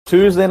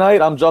Tuesday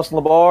night, I'm Justin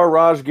LeBar,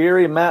 Raj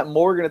Giri, Matt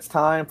Morgan. It's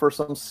time for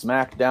some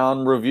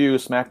SmackDown review.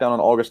 SmackDown on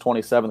August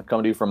 27th,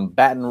 coming to you from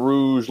Baton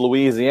Rouge,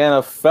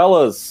 Louisiana.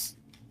 Fellas,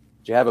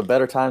 did you have a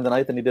better time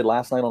tonight than you did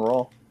last night on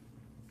Raw?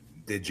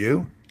 Did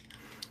you?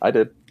 I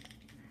did.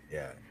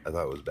 Yeah, I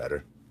thought it was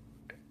better.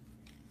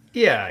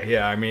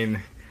 Yeah. I mean,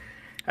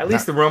 at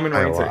least the Roman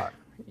Reigns.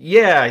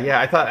 Yeah,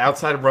 I thought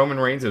outside of Roman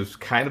Reigns, it was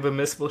kind of a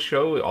missable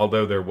show,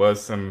 although there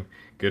was some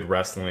good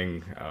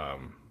wrestling.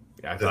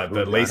 I thought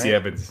the Lacey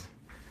Evans.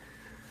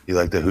 You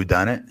like the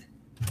whodunit?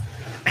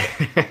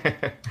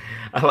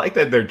 I like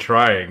that they're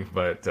trying,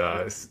 but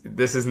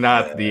this is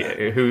not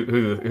the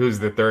who's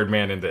the third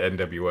man in the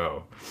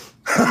NWO.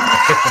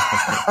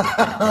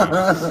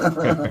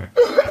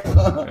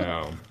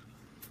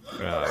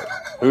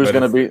 Who's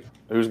gonna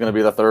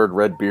be the third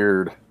red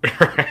beard?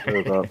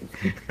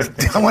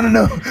 I want to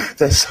know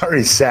that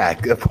sorry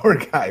sack, the poor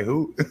guy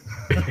who.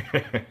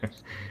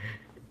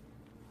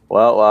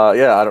 Well,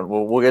 yeah,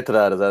 we'll get to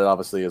that, as that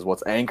obviously is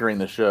what's anchoring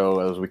the show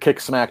as we kick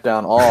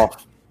SmackDown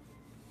off.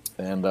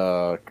 And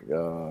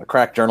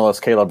crack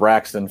journalist Kayla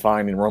Braxton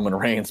finding Roman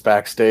Reigns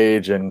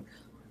backstage. And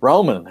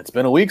Roman, it's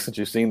been a week since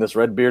you've seen this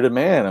red-bearded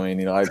man. I mean,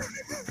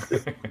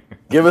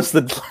 give us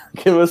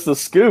the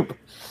scoop.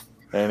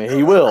 And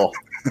he will.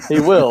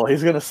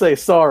 He's going to say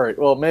sorry.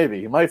 Well,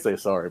 maybe. He might say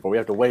sorry, but we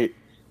have to wait.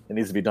 It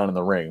needs to be done in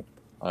the ring,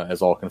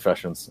 as all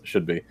confessions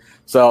should be.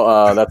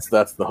 So that's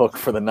the hook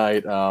for the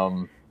night.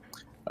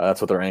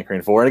 That's what they're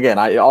anchoring for. And again,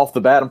 off the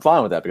bat, I'm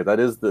fine with that because that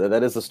is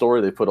the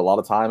story. They put a lot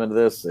of time into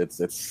this.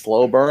 It's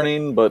slow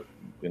burning, but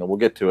we'll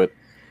get to it.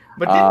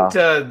 But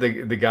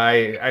didn't the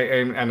guy?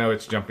 I know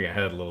it's jumping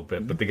ahead a little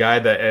bit, but the guy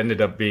that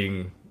ended up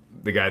being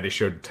the guy they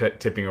showed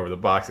tipping over the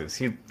boxes,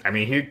 he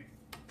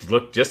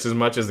looked just as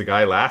much as the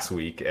guy last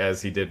week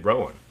as he did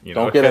Rowan.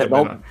 Don't get ahead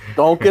of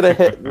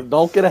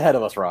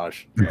us,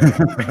 Raj.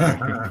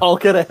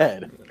 Don't get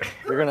ahead.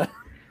 You're gonna.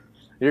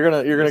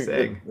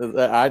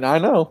 I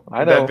know.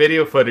 That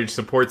video footage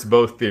supports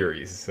both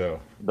theories. So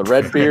the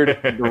red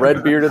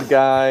bearded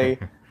guy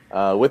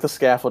with the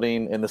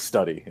scaffolding in the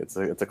study. It's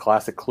a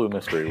classic Clue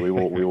mystery. We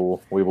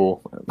will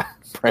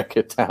break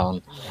it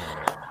down.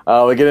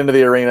 We get into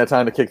the arena.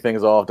 Time to kick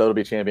things off.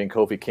 WWE champion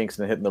Kofi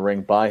Kingston hitting the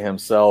ring by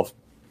himself.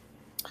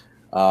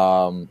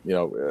 Cuts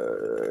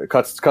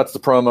the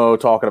promo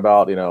talking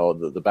about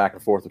the back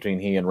and forth between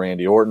he and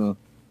Randy Orton.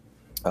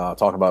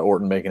 Talking about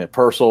Orton making it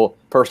personal.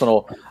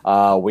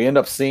 We end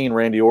up seeing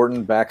Randy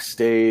Orton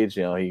backstage.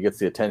 He gets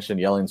the attention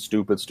yelling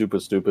 "stupid,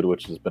 stupid, stupid,"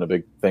 which has been a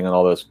big thing in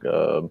all this.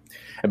 And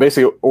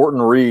basically,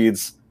 Orton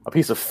reads a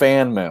piece of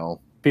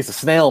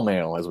snail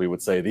mail, as we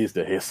would say these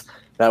days,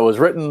 that was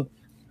written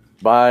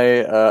by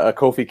a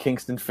Kofi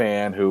Kingston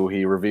fan who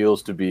he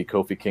reveals to be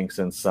Kofi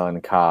Kingston's son,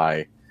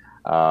 Kai.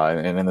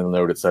 And in the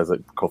note, it says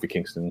that Kofi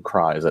Kingston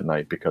cries at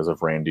night because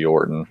of Randy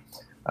Orton.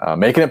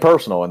 Making it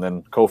personal, and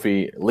then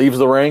Kofi leaves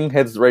the ring,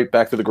 heads right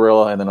back to the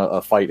gorilla, and then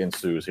a fight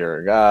ensues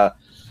here. The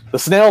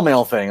snail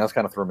mail thing, that's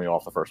kind of threw me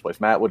off the first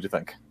place. Matt, what'd you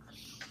think?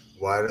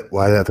 Why did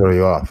that throw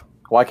you off?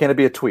 Why can't it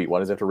be a tweet? Why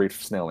does it have to read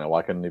snail mail?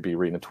 Why couldn't it be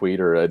reading a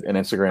tweet or an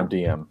Instagram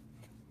DM?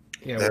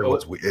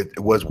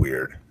 It was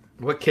weird.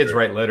 What kids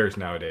write letters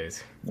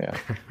nowadays? Yeah.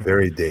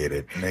 Very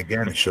dated. And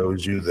again, it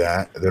shows you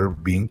that they're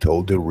being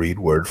told to read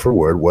word for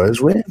word what is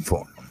written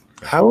for them.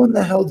 How in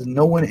the hell did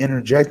no one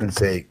interject and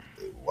say,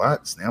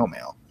 what? Snail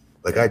mail?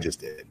 Like I just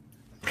did.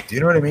 Do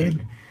you know what I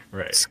mean?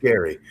 Right. It's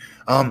scary.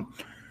 I'm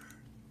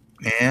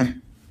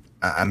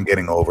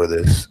getting over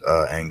this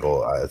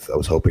angle. I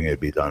was hoping it'd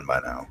be done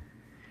by now.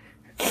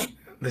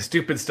 The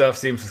stupid stuff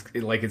seems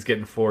like it's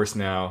getting forced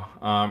now.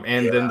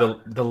 Then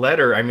the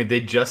letter, I mean,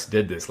 they just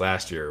did this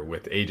last year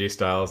with AJ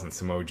Styles and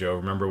Samoa Joe.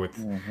 Remember with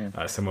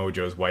Samoa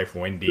Joe's wife,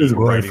 Wendy,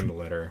 writing the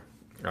letter.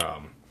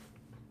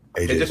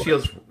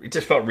 It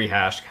just felt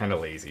rehashed, kind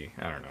of lazy.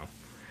 I don't know.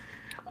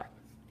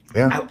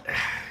 Yeah,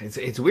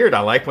 it's weird. I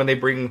like when they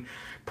bring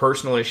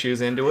personal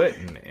issues into it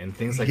and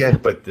things like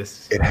that. But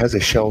it has a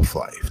shelf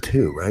life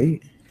too,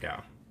 right? Yeah.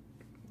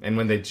 And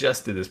when they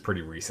just did this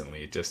pretty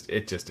recently, it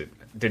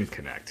didn't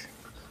connect.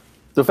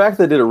 The fact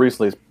that they did it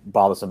recently is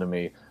bothersome to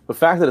me. The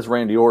fact that it's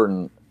Randy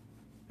Orton,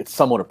 it's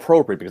somewhat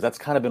appropriate because that's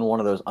kind of been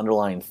one of those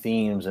underlying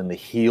themes in the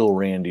heel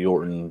Randy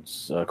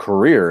Orton's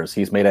careers.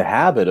 He's made a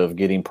habit of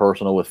getting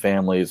personal with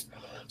families.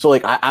 So,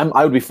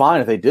 I would be fine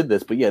if they did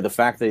this, but yeah, the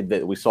fact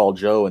that we saw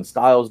Joe and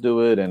Styles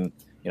do it, and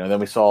then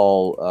we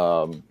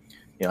saw,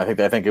 I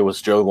think it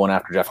was Joe going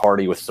after Jeff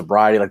Hardy with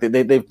sobriety. Like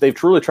they've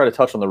truly tried to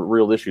touch on the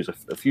real issues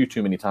a few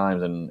too many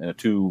times in a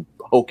too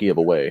hokey of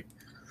a way.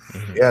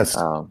 Yes,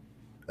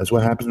 that's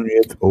what happens when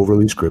you have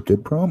overly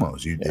scripted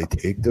promos. They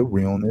take the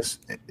realness,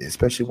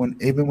 especially when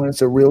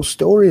it's a real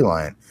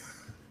storyline,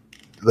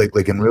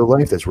 like in real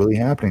life that's really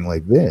happening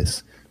like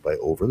this. By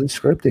overly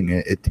scripting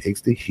it, it takes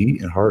the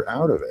heat and heart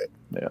out of it.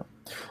 Yeah.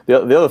 The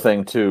other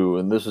thing too,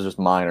 and this is just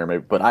minor,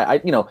 maybe, but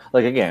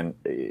again,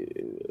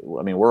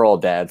 I mean, we're all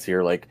dads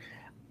here.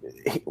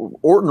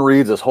 Orton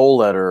reads this whole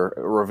letter,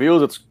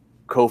 reveals it's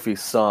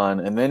Kofi's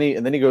son, and then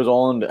he goes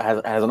on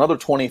has another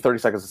 20, 30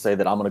 seconds to say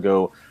that I'm going to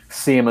go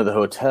see him at the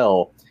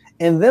hotel.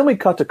 And then we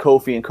cut to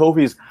Kofi, and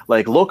Kofi's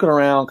like looking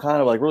around, kind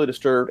of like really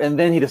disturbed, and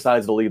then he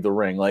decides to leave the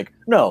ring. Like,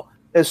 no,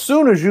 as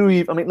soon as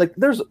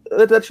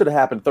that should have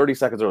happened 30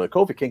 seconds earlier.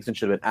 Kofi Kingston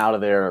should have been out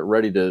of there,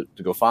 ready to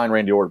go find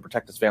Randy Orton,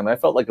 protect his family. I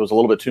felt like it was a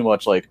little bit too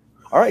much. Like,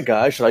 all right,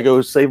 guys, should I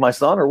go save my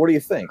son, or what do you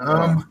think?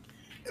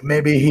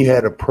 Maybe he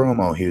had a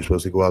promo he was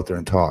supposed to go out there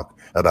and talk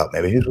about.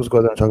 Maybe he was supposed to go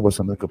out there and talk about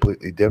something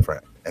completely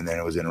different, and then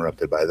it was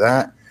interrupted by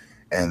that.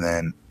 And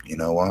then, you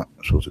know what?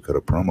 I'm supposed to cut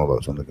a promo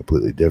about something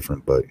completely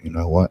different, but you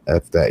know what?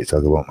 F that. He's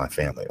talking about my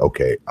family.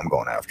 Okay, I'm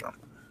going after him.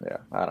 Yeah,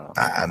 I don't know.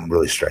 I'm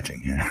really stretching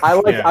here. I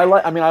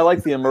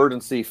like the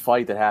emergency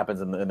fight that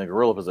happens in the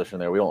gorilla position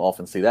there. We don't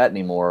often see that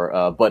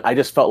anymore. But I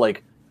just felt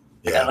like,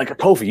 like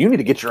Kofi, you need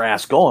to get your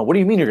ass going. What do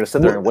you mean you're going to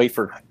sit there and wait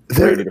for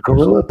the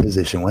gorilla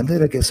position? When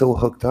did I get so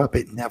hooked up?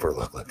 It never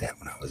looked like that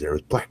when I was there. It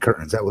was black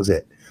curtains. That was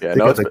it. Yeah,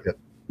 no,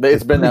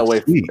 it's been that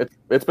way.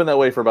 It's been that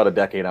way for about a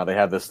decade now. They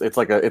have this. It's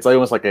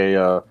almost like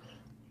a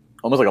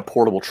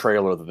portable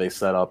trailer that they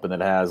set up, and it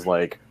has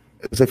like.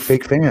 It's like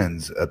fake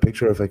fans. A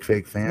picture of like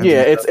fake fans.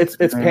 Yeah,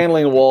 it's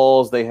paneling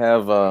walls. They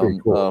have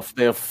cool.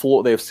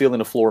 They have ceiling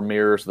to floor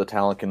mirrors so the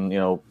talent can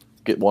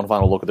get one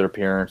final look at their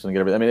appearance and get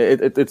everything. I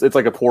mean, it's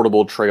like a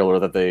portable trailer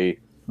that they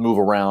move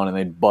around and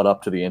they butt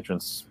up to the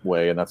entrance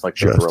way, and that's like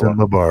Justin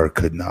LaBar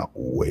could not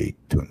wait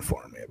to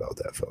inform me about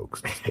that,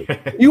 folks.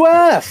 You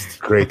asked.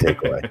 Great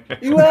takeaway.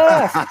 You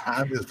asked.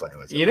 I'm just playing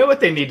with you. You know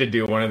what they need to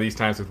do one of these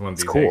times with one of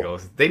these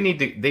angles? They need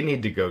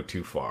to go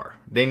too far.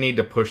 They need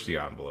to push the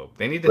envelope.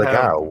 They need to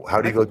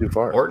how do you go too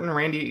far? Orton,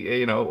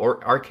 Randy, or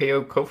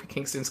RKO, Kofi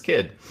Kingston's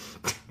kid.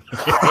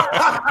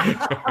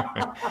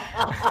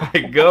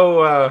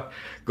 Go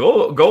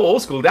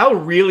old school. That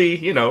would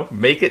really,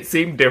 make it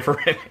seem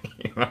different.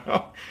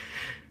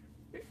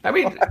 I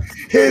mean,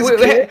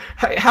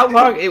 how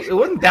long? It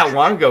wasn't that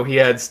long ago. He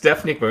had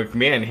Stephanie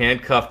McMahon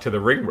handcuffed to the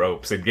ring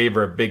ropes and gave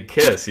her a big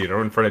kiss,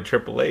 in front of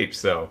Triple H.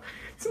 So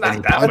it's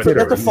not that much.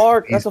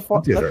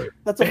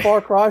 That's a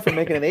far cry from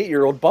making an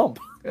 8-year-old bump.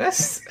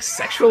 That's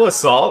sexual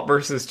assault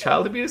versus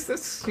child abuse.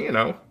 That's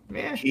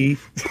man. He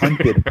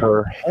punted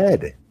her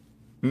head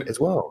as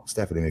well,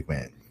 Stephanie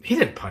McMahon. He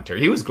didn't punt her.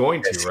 He was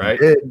going to, right?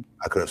 He did.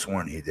 I could have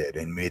sworn he did,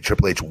 and made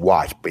Triple H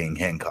watch being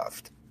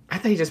handcuffed. I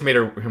thought he just made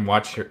him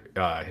watch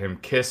him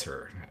kiss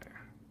her.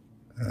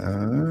 I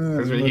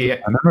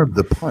remember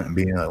the punt and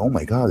being like, "Oh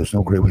my God, there's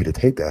no great way to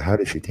take that. How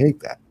did she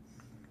take that?"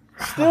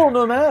 Still,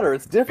 no matter.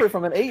 It's different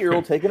from an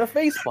 8-year-old taking a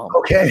face bump.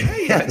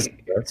 Okay, yes,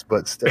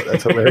 but still,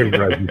 that's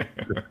hilarious.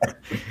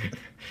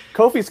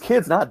 Kofi's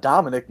kid's not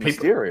Dominic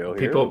Mysterio.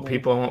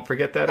 People won't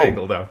forget that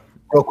angle, though.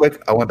 Real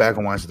quick, I went back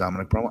and watched the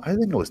Dominic promo. I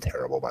think it was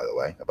terrible, by the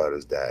way, about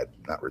his dad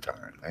not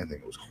retiring. I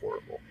think it was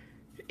horrible.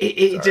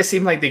 It just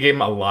seemed like they gave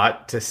him a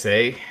lot to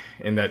say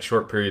in that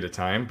short period of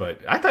time, but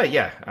I thought,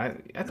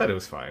 I thought it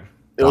was fine.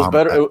 It was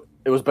better.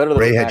 It was better.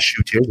 Ray had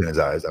shoe tears in his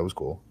eyes. That was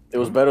cool. It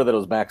was better that it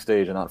was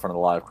backstage and not in front of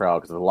the live crowd,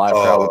 because if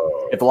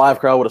the live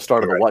crowd would have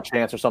started a what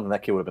chance or something,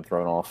 that kid would have been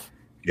thrown off.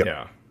 Yep.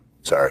 Yeah.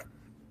 Sorry.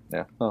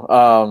 Yeah.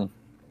 All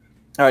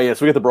right. Yeah.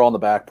 So we get the brawl in the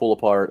back, pull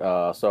apart.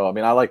 So I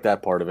mean, I like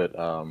that part of it.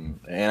 I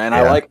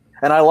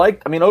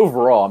mean,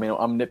 overall, I mean,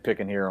 I'm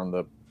nitpicking here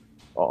on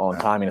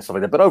timing and stuff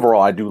like that, but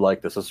overall, I do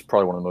like this. This is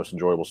probably one of the most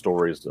enjoyable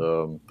stories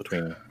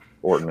between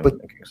Orton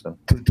and Kingston.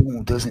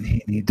 Doesn't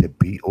he need to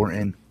beat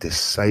Orton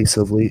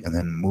decisively and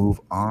then move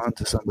on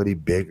to somebody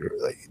bigger?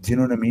 Like, do you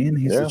know what I mean?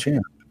 He's the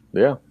champ.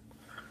 Yeah.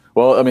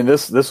 Well, I mean,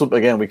 this will,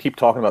 again, we keep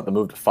talking about the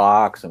move to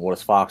Fox and what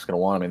is Fox going to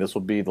want. I mean, this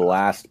will be the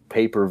last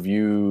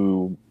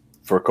pay-per-view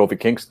for Kofi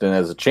Kingston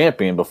as a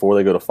champion before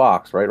they go to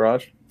Fox, right,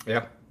 Raj?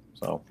 Yeah.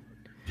 So,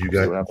 you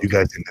guys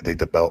think to take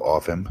the belt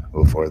off him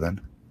before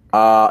then?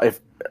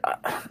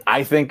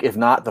 I think if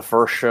not the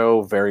first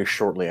show, very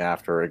shortly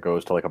after, it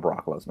goes to like a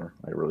Brock Lesnar.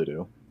 I really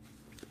do.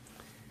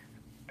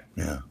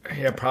 Yeah.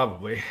 Yeah,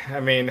 probably. I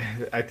mean,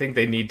 I think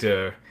they need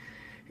to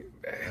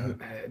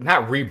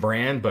not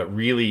rebrand, but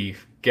really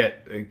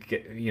get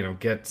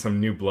some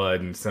new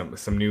blood and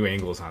some new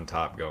angles on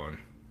top going.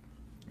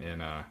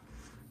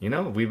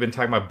 And we've been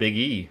talking about Big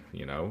E.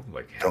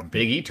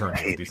 Big E turns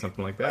to do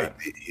something like that.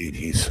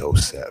 He's so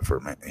set for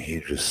man.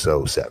 He's just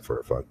so set for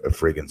a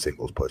freaking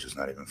singles push. It's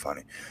not even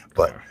funny.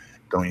 But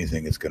don't you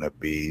think it's going to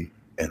be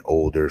an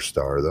older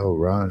star though,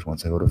 Raj?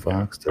 Once I go to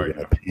Fox, they're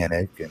going to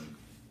panic and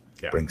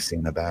bring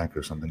Cena back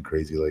or something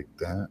crazy like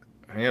that.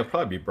 It'll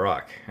probably be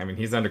Brock. I mean,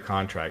 he's under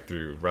contract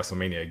through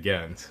WrestleMania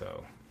again,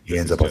 so he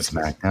ends up on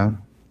SmackDown.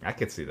 I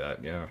could see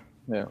that. Yeah.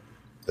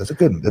 That's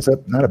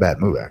not a bad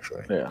move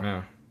actually.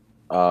 Yeah.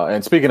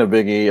 And speaking of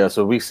Big E,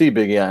 so we see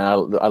Big E, and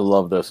I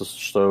love this. It's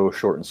so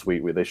short and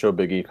sweet. They show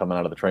Big E coming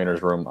out of the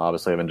trainer's room,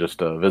 obviously having just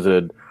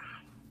visited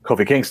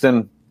Kofi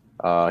Kingston.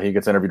 He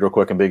gets interviewed real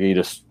quick, and Big E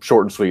just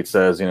short and sweet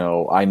says,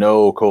 I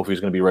know Kofi's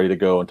going to be ready to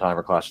go in time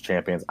for Clash of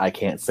Champions. I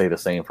can't say the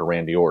same for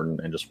Randy Orton,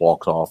 and just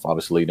walks off,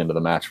 obviously leading into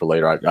the match for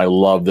later. I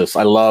love this.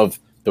 I love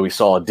that we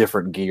saw a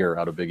different gear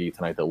out of Big E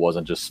tonight that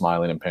wasn't just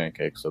smiling and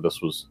pancakes. So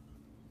this was,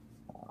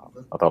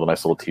 I thought, a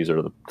nice little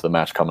teaser to the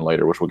match coming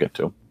later, which we'll get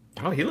to.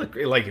 Oh, he looked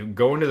like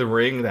going to the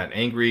ring, that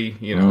angry,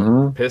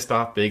 pissed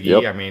off Big E.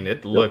 Yep. I mean,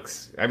 it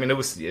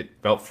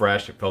felt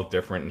fresh, it felt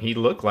different, and he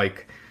looked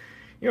like,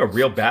 a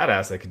real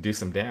badass that could do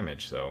some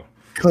damage. So,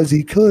 Because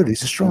he could.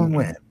 He's a strong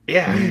man.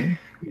 yeah, He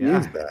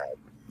is bad.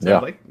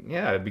 So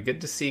it'd be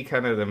good to see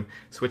kind of them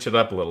switch it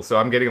up a little. So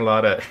I'm getting a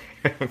lot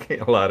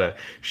of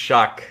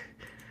shock,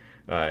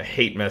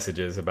 hate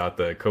messages about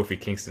the Kofi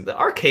Kingston. The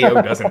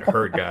RKO doesn't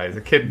hurt, guys.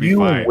 The kid be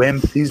fine. You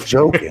wimp. He's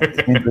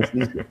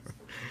joking.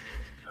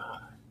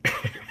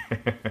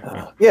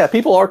 Yeah,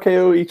 people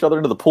RKO each other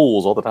into the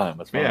pools all the time.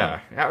 That's fine. Yeah,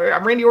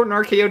 I'm Randy Orton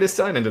RKO'd his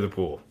son into the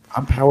pool.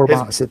 I'm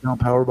sitting down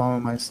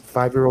powerbombing my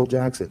 5-year-old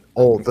Jackson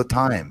all the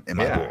time in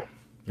my pool.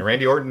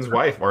 Randy Orton's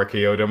wife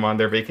RKO'd him on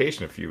their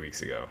vacation a few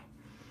weeks ago.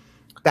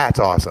 That's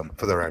awesome,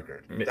 for the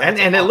record.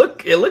 And it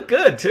looked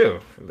good too.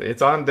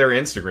 It's on their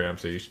Instagram,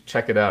 so you should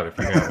check it out if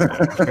you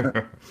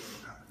haven't.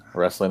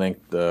 Wrestling Inc.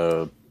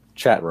 The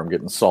chat room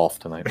getting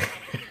soft tonight.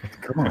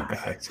 Come on,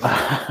 guys.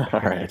 All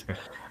right.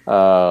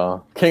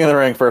 King of the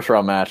Ring first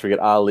round match. We get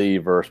Ali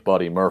versus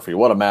Buddy Murphy.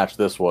 What a match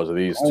this was of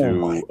these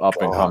two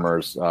up and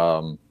comers.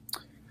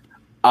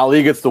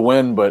 Ali gets the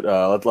win, but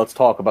let's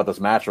talk about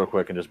this match real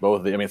quick and just both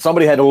of the. I mean,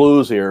 somebody had to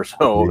lose here,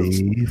 so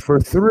 3 for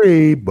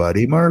 3,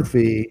 Buddy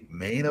Murphy,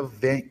 main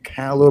event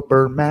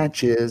caliber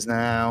matches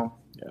now.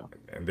 Yeah,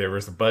 and there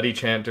was a Buddy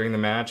chant during the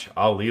match.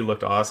 Ali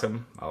looked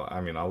awesome.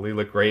 I mean, Ali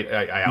looked great.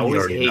 I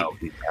always hate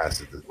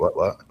what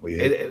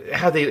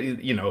how they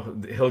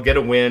he'll get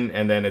a win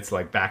and then it's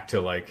like back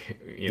to like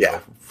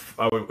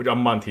a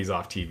month he's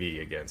off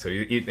TV again. So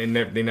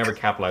they never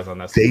capitalize on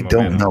that. They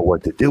don't know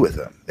what to do with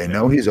him. They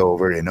know he's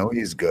over. They know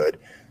he's good,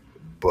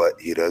 but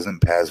he doesn't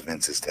pass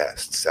Vince's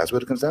tests. That's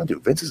what it comes down to.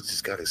 Vince has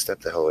just got to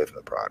step the hell away from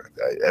the product.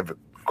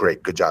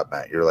 Great, good job,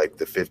 Matt. You're like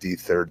the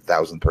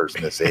 53rd,000th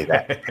person to say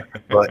that,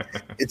 but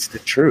it's the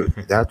truth.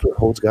 That's what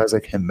holds guys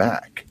like him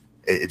back.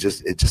 It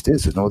just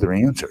is. There's no other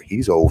answer.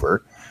 He's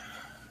over.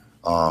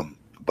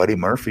 Buddy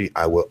Murphy,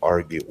 I will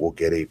argue, will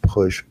get a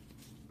push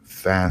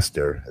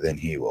faster than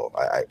he will.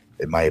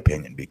 In my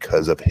opinion,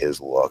 because of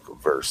his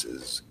luck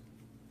versus,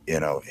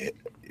 in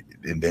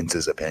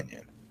Vince's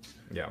opinion.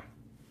 Yeah.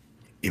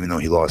 Even though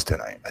he lost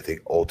tonight, I think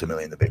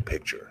ultimately in the big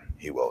picture,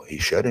 he will. He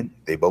shouldn't.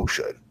 They both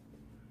should.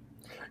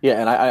 Yeah,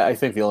 and I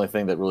think the only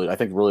thing that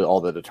really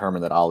all that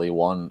determined that Ali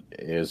won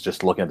is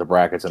just looking at the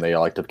brackets, and they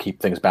like to keep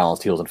things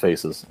balanced, heels and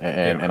faces,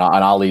 and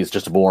Ali's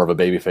just more of a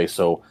baby face,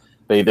 so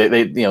they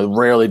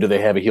rarely do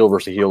they have a heel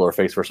versus a heel or a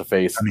face versus a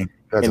face. I mean,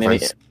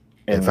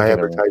 if I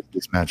advertised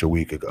this match a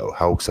week ago,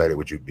 how excited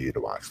would you be to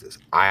watch this?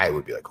 I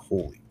would be like,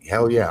 holy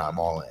hell yeah, I'm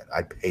all in.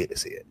 I'd pay to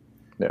see it.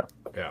 Yeah.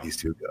 These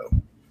two go.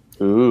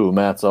 Ooh,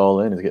 Matt's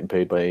all in. He's getting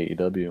paid by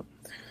AEW.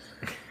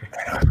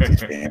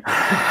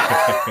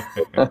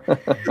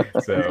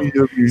 So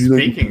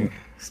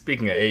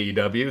speaking of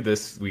AEW,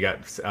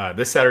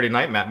 this Saturday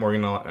night, Matt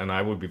Morgan and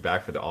I will be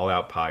back for the All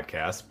Out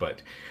podcast.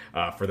 But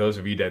for those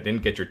of you that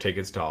didn't get your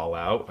tickets to All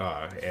Out,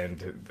 and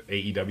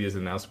AEW has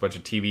announced a bunch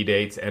of TV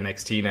dates,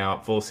 NXT now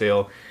at full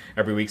sale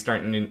every week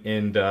starting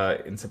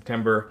in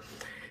September.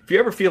 If you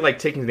ever feel like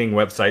ticketing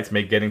websites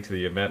make getting to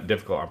the event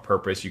difficult on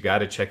purpose, you got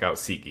to check out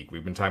SeatGeek.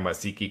 We've been talking about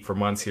SeatGeek for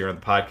months here on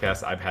the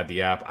podcast. I've had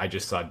the app. I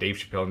just saw Dave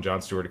Chappelle and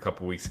Jon Stewart a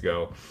couple weeks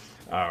ago.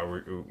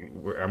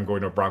 I'm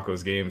going to a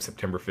Broncos game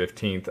September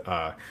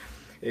 15th.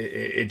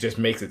 It just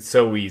makes it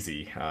so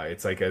easy.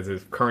 It's like as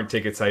if current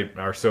ticket sites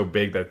are so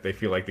big that they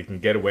feel like they can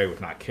get away with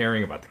not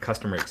caring about the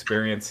customer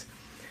experience.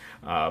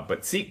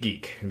 But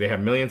SeatGeek, they have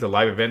millions of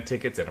live event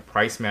tickets and a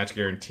price match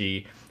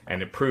guarantee.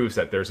 And it proves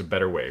that there's a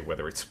better way,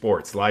 whether it's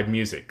sports, live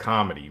music,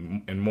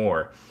 comedy, and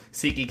more.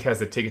 SeatGeek has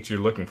the tickets you're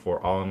looking for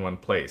all in one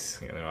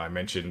place. I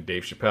mentioned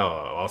Dave Chappelle.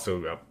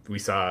 Also, we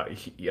saw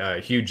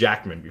Hugh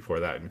Jackman before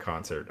that in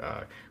concert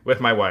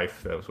with my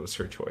wife. That was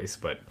her choice.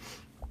 But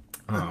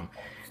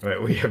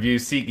we have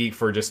used SeatGeek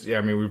for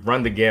we've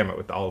run the gamut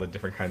with all the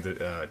different kinds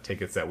of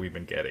tickets that we've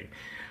been getting.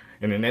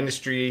 In an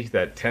industry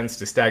that tends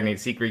to stagnate,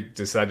 SeatGeek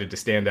decided to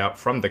stand out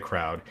from the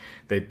crowd.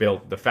 They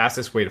built the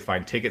fastest way to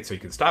find tickets so you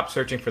can stop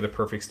searching for the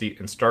perfect seat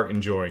and start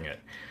enjoying it.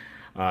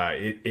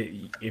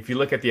 If you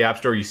look at the App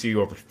Store, you see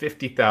over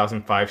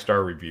 50,000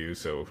 5-star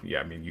reviews. So,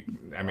 yeah,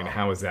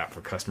 how is that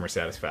for customer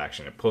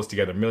satisfaction? It pulls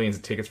together millions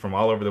of tickets from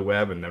all over the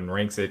web and then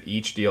ranks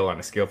each deal on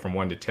a scale from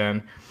 1 to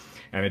 10.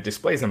 And it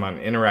displays them on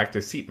an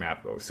interactive seat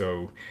map.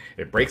 So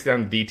it breaks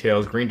down the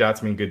details. Green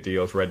dots mean good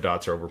deals. Red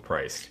dots are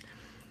overpriced.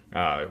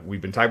 We've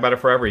been talking about it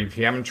forever. If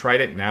you haven't tried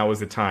it, now is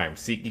the time.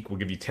 SeatGeek will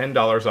give you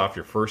 $10 off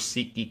your first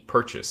SeatGeek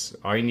purchase.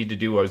 All you need to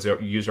do is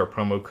use our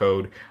promo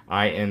code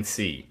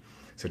INC.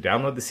 So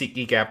download the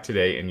SeatGeek app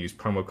today and use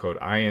promo code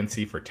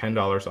INC for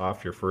 $10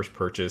 off your first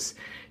purchase.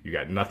 You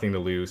got nothing to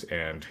lose,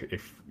 and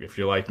if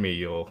you're like me,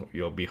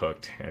 you'll be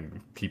hooked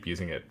and keep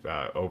using it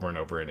over and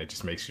over, and it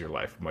just makes your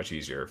life much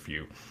easier if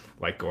you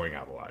like going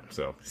out a lot.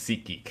 So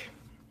SeatGeek.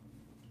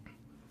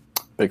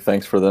 Big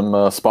thanks for them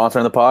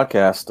sponsoring the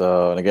podcast.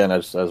 And again,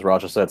 as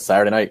Raja said,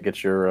 Saturday night,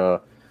 get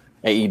your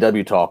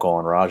AEW talk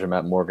on. Raj and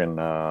Matt Morgan.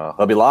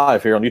 They'll be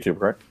live here on YouTube,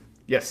 correct?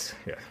 Yes.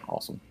 Yeah.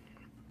 Awesome.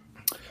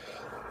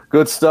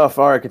 Good stuff.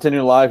 All right,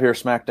 continuing live here,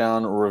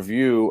 SmackDown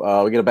review.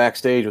 We get a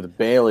backstage with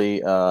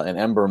Bayley and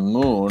Ember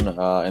Moon,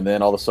 and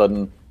then all of a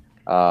sudden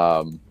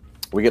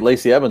we get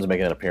Lacey Evans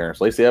making an appearance.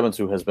 Lacey Evans,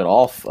 who has been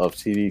off of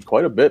TV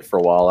quite a bit for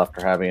a while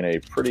after having a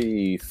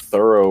pretty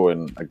thorough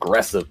and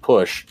aggressive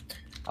push.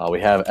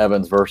 We have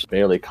Evans versus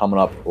Bayley coming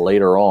up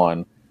later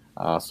on,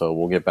 so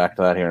we'll get back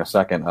to that here in a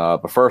second.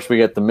 But first, we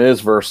get The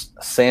Miz versus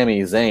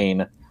Sami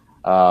Zayn.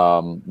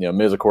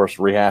 Miz, of course,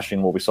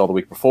 rehashing what we saw the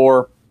week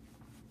before.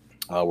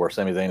 Where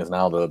Sami Zayn is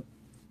now the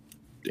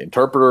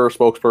interpreter,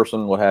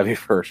 spokesperson, what have you,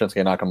 for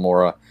Shinsuke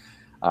Nakamura.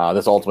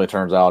 This ultimately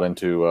turns out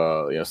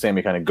into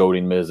Sami kind of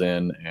goading Miz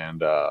in,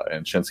 and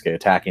Shinsuke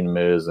attacking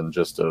Miz, and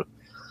just a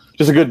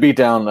good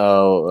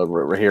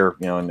beatdown here,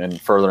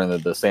 and furthering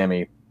the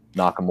Sami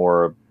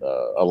Nakamura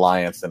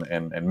alliance,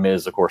 and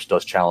Miz, of course,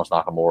 does challenge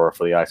Nakamura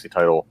for the IC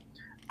title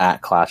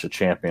at Clash of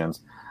Champions.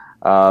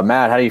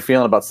 Matt, how are you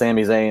feeling about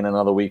Sami Zayn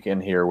another week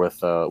in here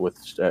with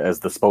as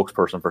the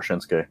spokesperson for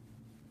Shinsuke?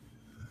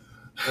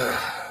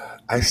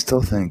 I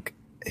still think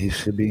he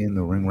should be in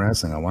the ring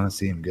wrestling. I want to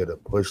see him get a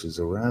push as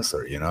a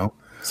wrestler,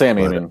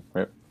 Sami,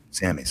 right?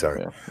 Sami,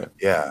 sorry.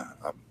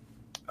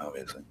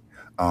 Obviously.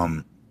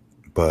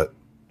 But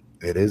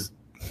he does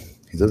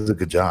a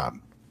good job.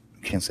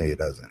 You can't say he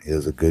doesn't. He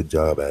does a good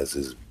job as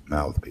his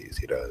mouthpiece.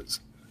 He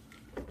does.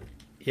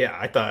 Yeah,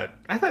 I thought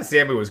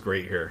Sami was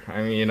great here.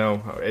 I mean,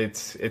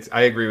 it's.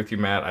 I agree with you,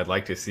 Matt. I'd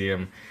like to see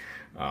him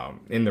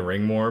in the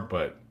ring more,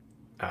 but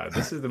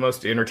this is the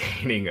most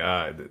entertaining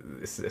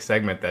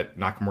segment that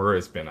Nakamura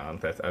has been on.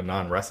 That's a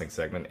non-wrestling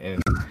segment in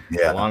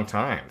a long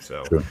time.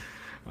 So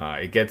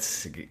it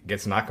gets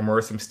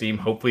Nakamura some steam.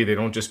 Hopefully, they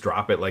don't just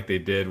drop it like they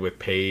did with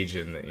Paige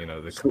and the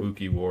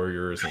Kabuki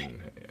Warriors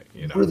and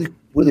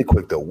Really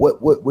quick though,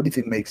 what do you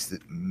think makes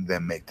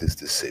them make this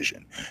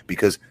decision?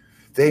 Because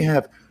they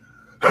have.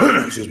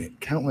 Excuse me,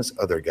 countless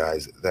other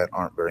guys that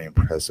aren't very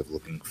impressive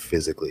looking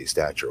physically,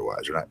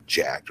 stature-wise. They're not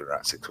jacked, they're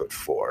not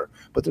 6'4",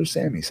 but they're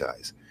Sami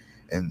size.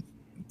 And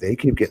they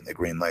keep getting the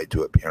green light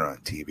to appear on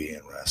TV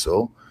and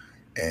wrestle.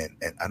 And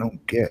I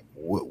don't get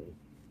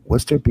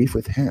what's their beef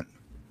with him.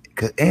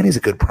 And he's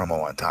a good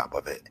promo on top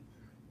of it.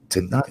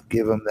 To not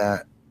give him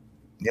that,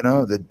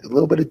 the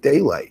little bit of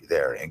daylight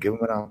there and give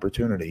him an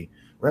opportunity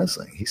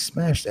wrestling. He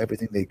smashed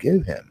everything they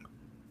give him.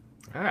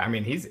 I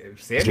mean,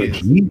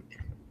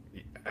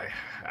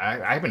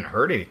 I haven't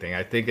heard anything.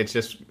 I think it's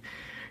just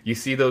you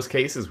see those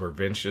cases where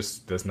Vince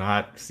just does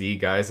not see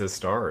guys as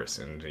stars,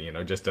 and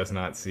just does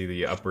not see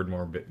the upward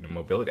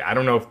mobility. I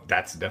don't know if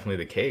that's definitely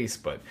the case,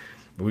 but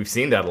we've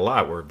seen that a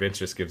lot where Vince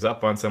just gives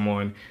up on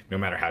someone, no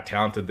matter how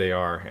talented they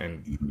are,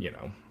 and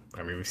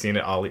we've seen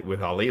it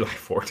with Ali like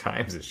 4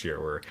 times this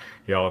year, where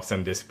he all of a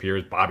sudden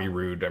disappears. Bobby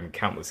Roode,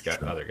 countless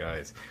other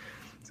guys.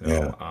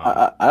 So,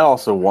 I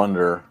also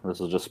wonder. This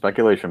is just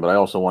speculation, but I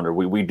also wonder.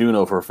 We do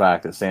know for a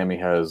fact that Sami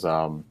has.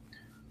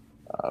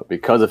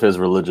 Because of his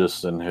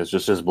religious and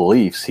his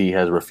beliefs, he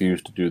has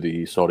refused to do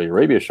the Saudi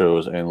Arabia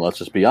shows. And let's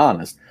just be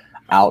honest,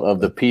 out of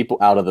the people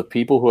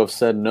who have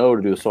said no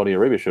to do the Saudi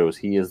Arabia shows,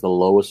 he is the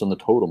lowest on the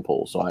totem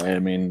pole. So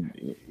Matt,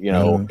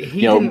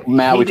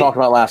 we talked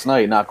about last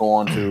night, not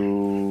going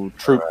to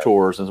troop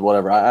tours and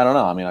whatever. I don't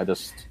know.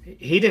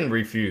 He didn't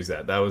refuse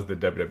that. That was the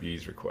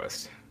WWE's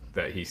request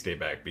that he stay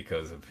back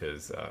because of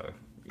his.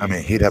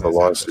 He'd have a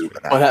lawsuit.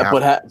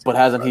 But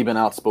hasn't he been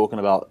outspoken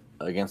about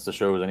against the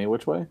shows any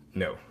which way?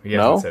 No, he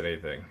hasn't said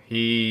anything.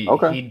 He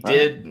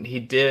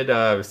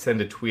did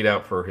send a tweet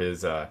out for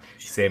his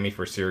Sami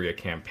for Syria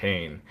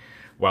campaign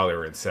while they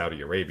were in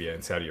Saudi Arabia,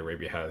 and Saudi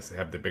Arabia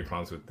have the big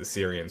problems with the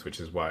Syrians, which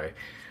is why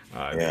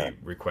they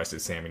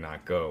requested Sami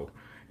not go.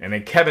 And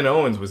then Kevin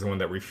Owens was the one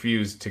that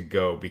refused to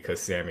go because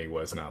Sami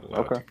was not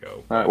allowed to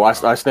go. All right. Well,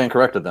 I stand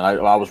corrected then.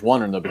 I was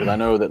wondering though, because I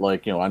know that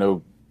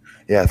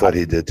Yeah, I thought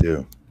he did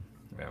too.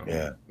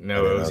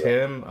 No, it was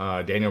him,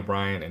 Daniel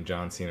Bryan, and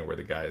John Cena were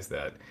the guys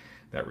that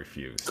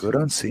refused. Good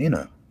on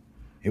Cena.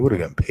 He would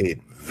have gotten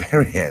paid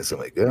very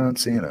handsomely. Good on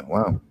Cena.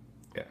 Wow.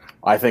 Yeah,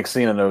 I think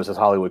Cena knows his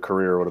Hollywood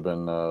career would have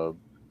been a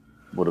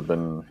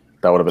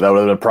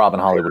prop in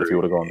Hollywood if he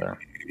would have gone there.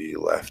 He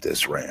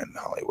leftist ran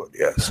Hollywood.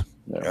 Yes.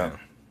 Yeah.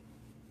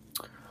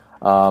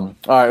 All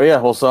right. Yeah.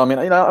 Well, so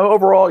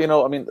overall,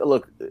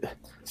 look,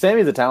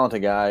 Sami's a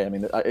talented guy.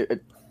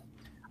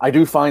 I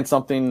do find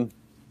something.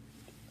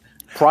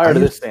 Prior to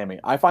this, Sami,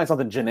 I find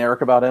something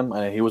generic about him,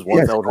 and he was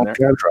once generic.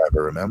 Cab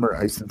driver, remember?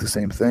 I used to think the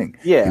same thing.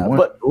 Yeah,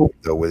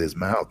 though with his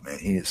mouth, man,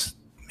 he's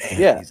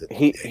got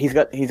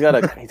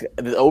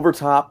the over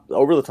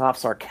the top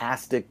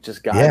sarcastic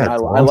just guy. Yeah,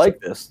 I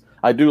like this.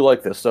 I do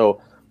like this. So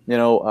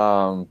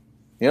whatever.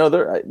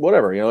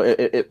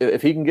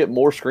 If he can get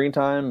more screen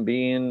time,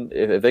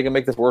 if they can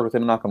make this work with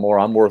him and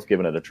Nakamura, I'm worth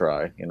giving it a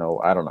try.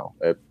 I don't know.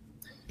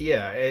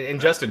 Yeah,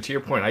 and Justin, to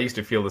your point, I used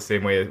to feel the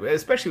same way,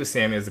 especially with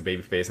Sami as a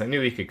babyface. I knew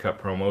he could cut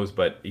promos,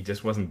 but he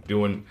just wasn't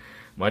doing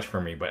much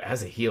for me. But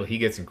as a heel, he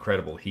gets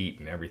incredible heat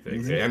and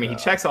everything. Yeah. He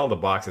checks all the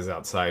boxes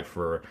outside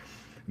for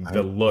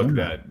the look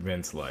that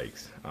Vince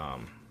likes.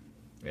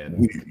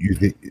 And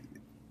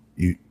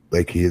you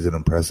like he has an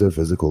impressive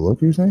physical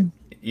look, you're saying?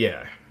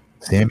 Yeah.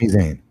 Sami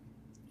Zayn.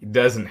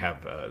 doesn't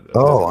have.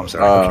 I'm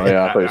sorry.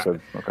 Yeah, I thought you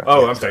said. Okay.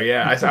 Oh, I'm sorry.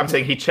 Yeah, I'm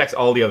saying he checks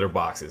all the other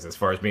boxes as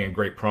far as being a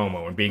great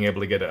promo and being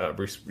able to get a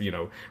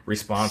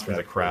response from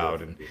the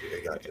crowd and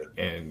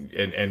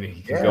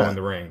he can go in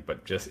the ring,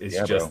 but just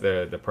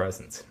the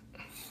presence.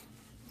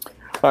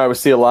 All right, we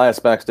see Elias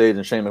backstage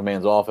in Shane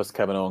McMahon's office.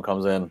 Kevin Owens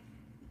comes in,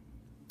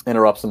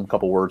 interrupts him. A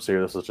couple words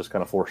here. This is just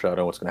kind of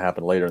foreshadowing what's going to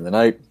happen later in the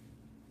night.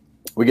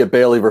 We get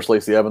Bayley versus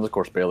Lacey Evans. Of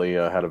course, Bayley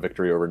had a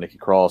victory over Nikki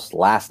Cross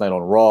last night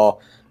on Raw.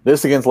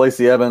 This against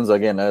Lacey Evans.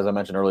 Again, as I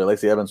mentioned earlier,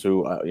 Lacey Evans,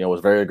 who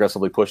was very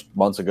aggressively pushed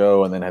months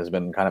ago and then has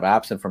been kind of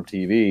absent from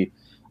TV.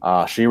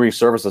 She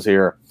resurfaces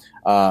here.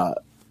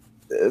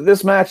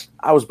 This match,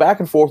 I was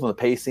back and forth on the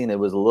pacing. It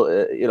was a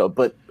little,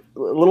 but a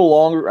little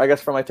longer, I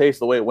guess, for my taste,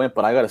 the way it went.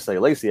 But I got to say,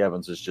 Lacey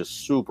Evans is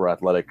just super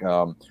athletic.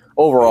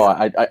 Overall,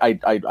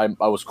 I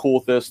was cool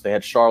with this. They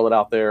had Charlotte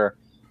out there,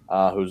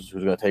 who's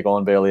going to take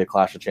on Bayley at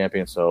Clash of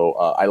Champions. So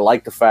I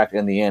like the fact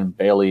in the end,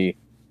 Bayley,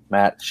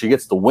 Matt, she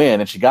gets the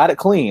win, and she got it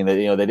clean.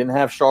 They didn't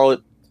have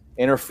Charlotte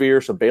interfere,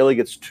 so Bayley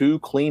gets 2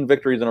 clean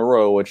victories in a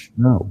row, which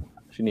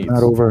she needs.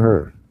 Not over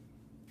her.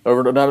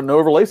 Not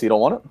over Lacey. You don't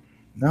want it?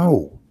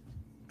 No.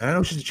 And I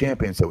know she's a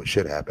champion, so it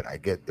should happen. I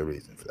get the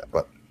reason for that,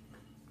 but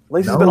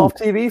Lacey's been off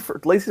TV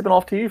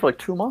for like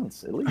 2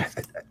 months at least.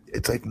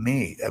 It's like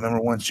me. I remember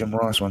once Jim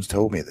Ross once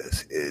told me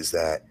this, is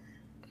that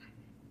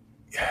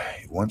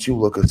once you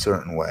look a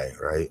certain way,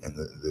 right, and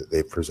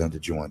they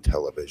presented you on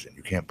television,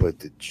 you can't put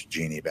the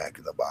genie back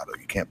in the bottle.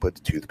 You can't put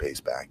the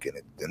toothpaste back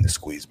in the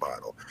squeeze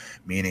bottle,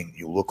 meaning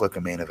you look like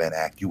a main event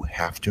act. You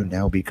have to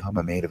now become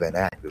a main event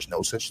act. There's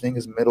no such thing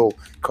as middle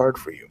card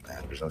for you,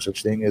 Matt. There's no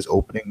such thing as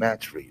opening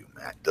match for you,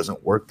 Matt. It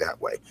doesn't work that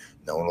way.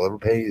 No one will ever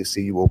pay you to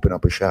see you open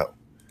up a show.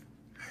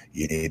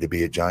 You need to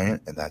be a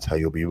giant, and that's how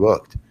you'll be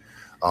booked.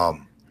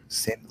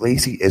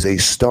 Lacey is a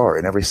star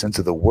in every sense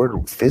of the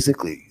word,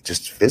 physically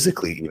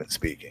even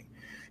speaking.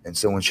 And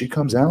so when she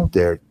comes out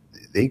there,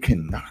 they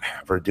cannot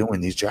have her doing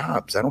these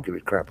jobs. I don't give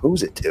a crap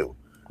who's it to.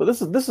 But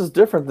this is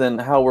different than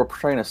how we're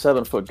portraying a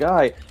 7-foot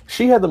guy.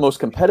 She had the most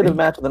competitive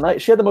match of the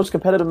night. She had the most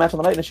competitive match of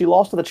the night, and she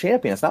lost to the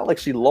champion. It's not like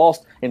she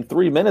lost in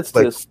 3 minutes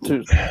to.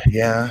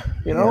 Yeah.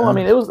 I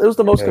mean, it was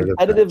the most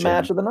competitive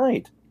match of the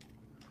night.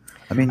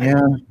 I mean,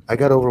 I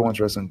got over once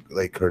wrestling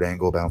like Kurt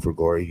Angle, Bound for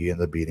Glory. He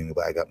ended up beating me,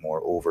 but I got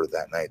more over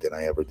that night than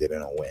I ever did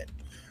in a win.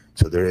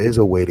 So there is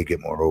a way to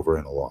get more over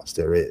in a loss.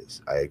 There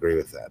is. I agree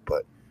with that.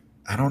 But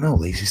I don't know.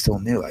 Lacey's still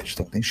new. I just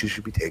don't think she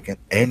should be taking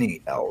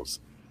any L's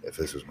if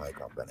this was my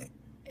company.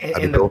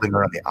 I'd be building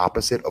her on the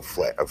opposite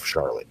of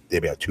Charlotte. They'd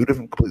be on 2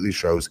 different completely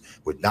shows,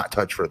 would not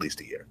touch for at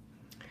least a year.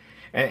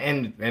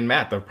 And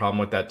Matt, the problem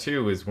with that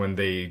too is when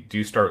they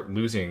do start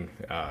losing,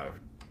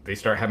 they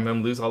start having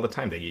them lose all the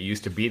time. They get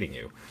used to beating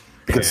you.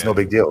 Because it's no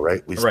big deal,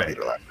 right? We beat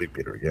her last week,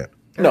 beat her again.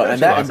 No, and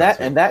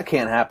that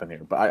can't happen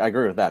here. But I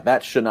agree with that.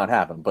 That should not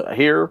happen. But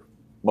here,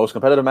 most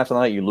competitive match of the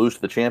night, you lose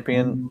to the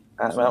champion.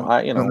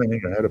 Something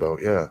you're ahead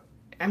about, yeah.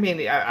 I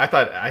mean, I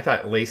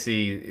thought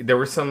Lacey. There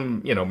were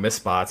some missed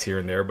spots here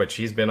and there, but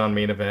she's been on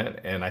main event,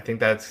 and I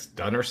think that's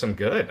done her some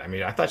good. I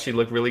mean, I thought she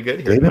looked really good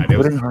here. They've been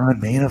putting her on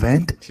main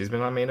event. She's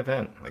been on main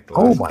event.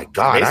 Oh my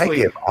God, I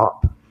give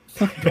up.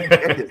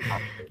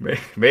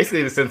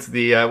 Basically, since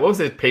the what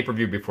was it,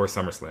 pay-per-view before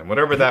SummerSlam,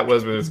 whatever that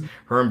was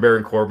her and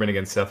Baron Corbin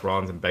against Seth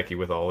Rollins and Becky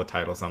with all the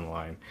titles on the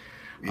line.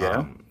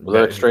 Yeah, was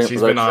that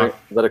Extreme? Was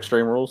that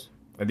Extreme Rules?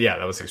 Yeah,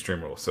 that was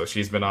Extreme Rules. So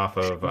she's been off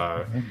of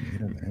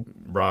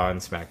Raw and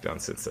SmackDown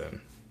since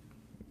then.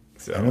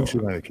 So I know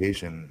she's on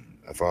vacation.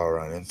 I follow her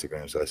on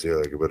Instagram, so I see her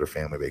like with her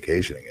family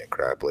vacationing and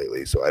crap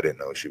lately. So I didn't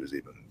know she was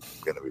even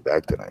going to be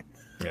back tonight.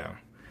 Yeah.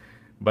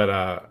 But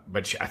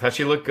I thought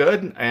she looked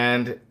good,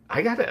 and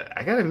I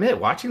gotta admit,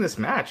 watching this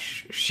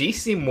match, she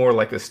seemed more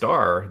like a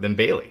star than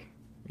Bayley.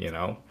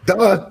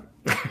 Duh.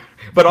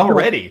 But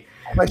already,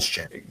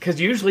 question. Because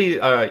usually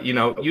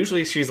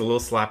she's a little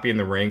sloppy in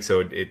the ring,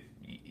 so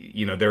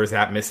there was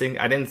that missing.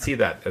 I didn't see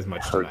that as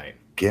much tonight.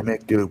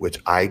 Gimmick, dude, which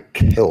I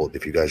killed.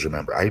 If you guys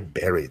remember, I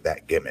buried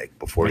that gimmick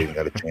before it even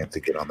got a chance to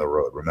get on the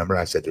road. Remember,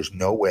 I said, "There's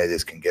no way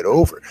this can get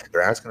over."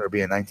 They're asking her to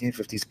be a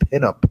 1950s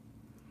pinup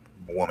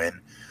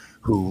woman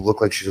who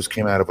looked like she just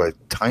came out of a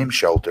time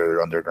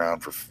shelter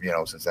underground for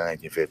since the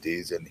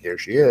 1950s, and here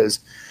she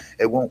is.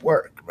 It won't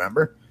work.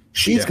 Remember,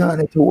 she's gotten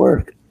it to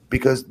work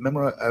because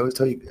remember, I always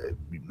tell you,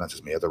 not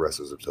just me, other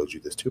wrestlers have told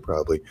you this too.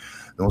 Probably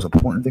the most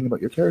important thing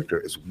about your character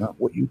is not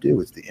what you do;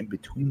 it's the in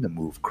between the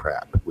move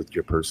crap with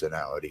your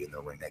personality in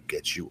the ring that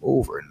gets you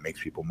over and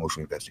makes people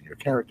emotionally invest in your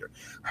character.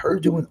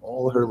 Her doing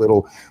all her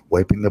little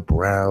wiping the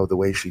brow the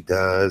way she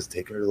does,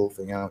 taking her little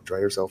thing out, dry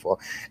herself off,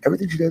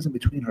 everything she does in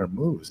between her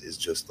moves is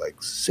just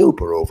like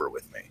super over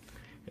with me.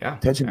 Yeah,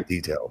 attention to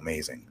detail,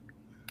 amazing.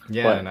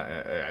 Yeah, but, and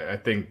I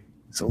think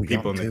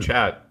people in the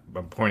chat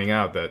are pointing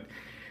out that.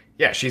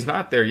 Yeah, she's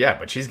not there yet,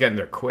 but she's getting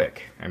there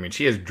quick. I mean,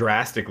 she has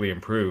drastically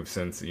improved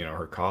since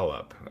her call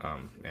up.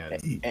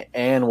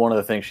 And one of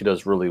the things she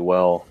does really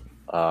well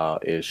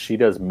is she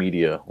does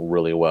media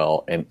really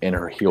well in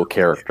her heel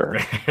character.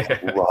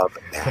 Love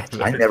that.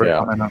 I never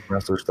comment on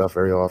wrestler stuff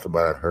very often,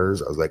 but on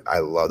hers, I was like, I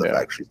love the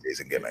fact she stays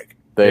in gimmick.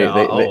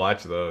 I'll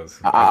watch those.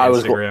 I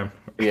was Instagram.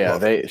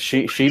 Yeah,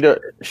 she does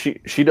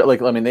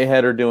like, I mean, they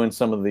had her doing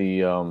some of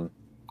the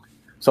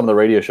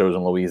radio shows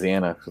in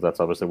Louisiana, because that's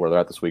obviously where they're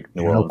at this week,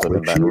 New Orleans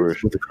and Baton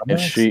Rouge. And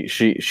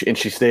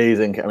she stays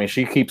in. I mean,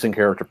 she keeps in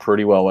character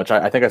pretty well. Which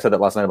I think I said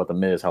that last night about the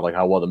Miz, how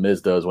well the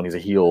Miz does when he's a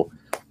heel,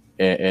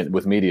 and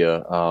with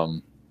media.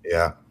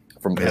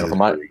 From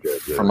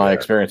my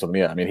experience with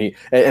him, I mean,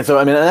 so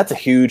I mean, that's a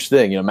huge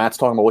thing. Matt's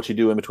talking about what you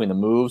do in between the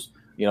moves.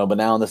 But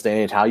now in this day and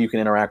age, how you can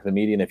interact with the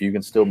media, and if you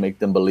can still make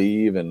them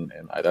believe, and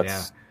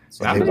that's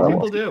not many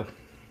people do.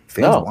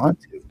 Fans want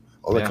to.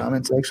 All the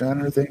comment section on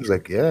her things,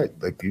 like you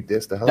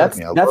dissed the hell out of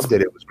me. I loved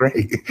it. It was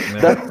great.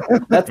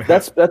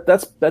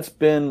 That's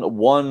been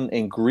one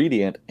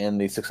ingredient in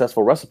the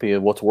successful recipe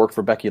of what's worked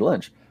for Becky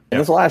Lynch. In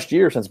this last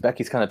year, since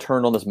Becky's kind of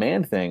turned on this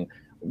man thing,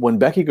 when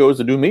Becky goes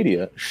to do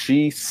media,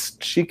 she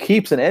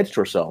keeps an edge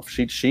to herself.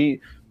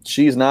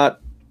 She's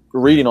not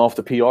reading off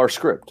the PR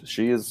script.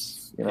 She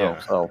is,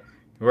 so.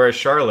 Whereas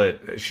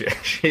Charlotte,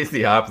 she's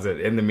the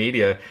opposite. In the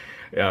media,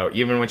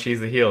 even when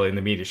she's the heel in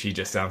the media, she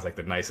just sounds like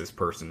the nicest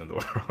person in the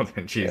world.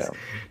 And she's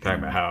talking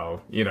about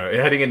how,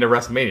 heading into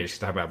WrestleMania, she's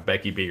talking about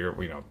Becky being her,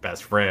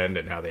 best friend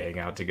and how they hang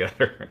out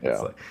together.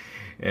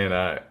 And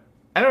I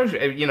don't,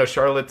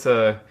 Charlotte's,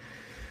 I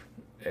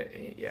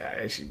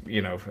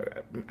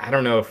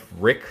don't know if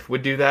Rick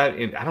would do that.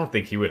 I don't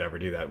think he would ever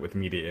do that with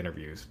media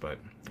interviews, but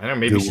I don't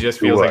know, maybe she just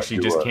feels like she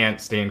just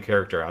can't stay in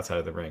character outside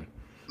of the ring.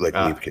 Like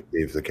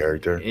leave the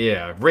character.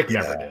 Yeah, Rick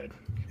never did.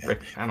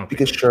 Rick, I don't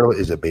because Charlotte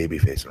is a baby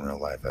face in real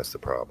life. That's the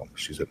problem.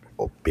 She's a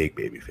big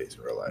baby face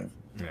in real life.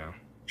 Yeah,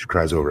 she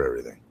cries over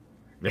everything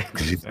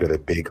because she's got a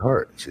big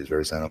heart. She's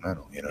very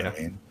sentimental. You know what I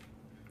mean?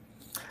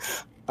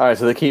 All right,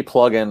 so they keep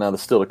plugging the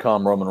still to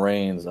come Roman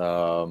Reigns.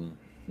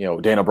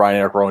 Dana Bryan,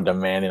 Eric Rowan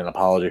demanding an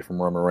apology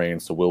from Roman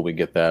Reigns. So will we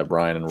get that?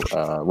 Bryan and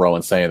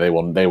Rowan saying they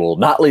will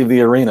not leave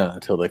the arena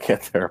until they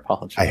get their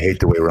apology. I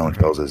hate the way Rowan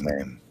spells his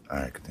name. All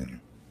right, continue.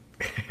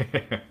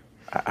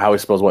 How he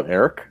spells what?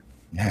 Eric?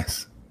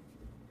 Yes.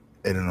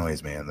 It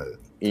annoys me. Erick?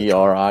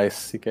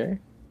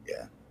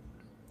 Yeah.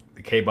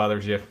 The K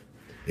bothers you?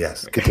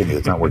 Yes. Continue.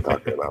 It's not worth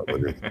talking about.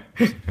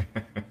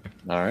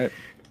 All right.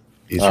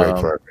 He's right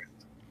for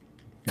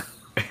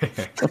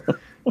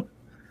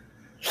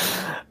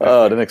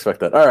our didn't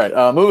expect that. All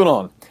right. Moving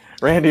on.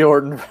 Randy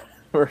Orton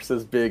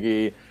versus Big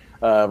E.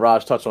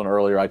 Raj touched on it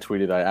earlier. I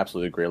tweeted. I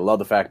absolutely agree. I love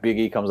the fact Big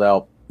E comes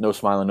out. No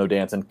smiling, no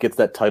dancing. Gets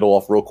that title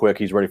off real quick.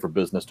 He's ready for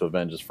business to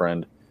avenge his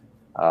friend.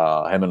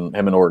 Him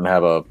and Orton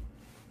have a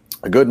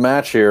good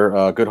match here.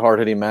 A good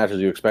hard-hitting match,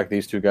 as you expect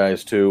these two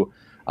guys to.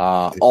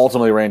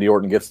 Ultimately, Randy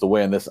Orton gets the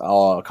win. This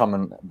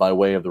coming by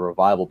way of the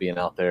Revival being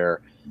out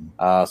there.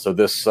 So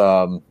this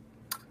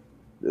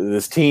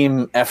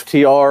team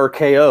FTR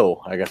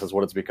KO, I guess is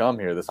what it's become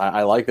here.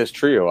 I like this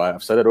trio.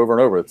 I've said it over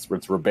and over.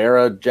 It's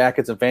Ribera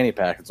jackets and fanny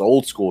pack. It's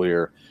old school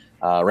here.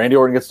 Randy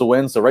Orton gets the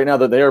win. So right now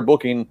that they are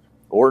booking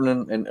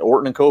Orton and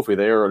Kofi,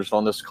 they are just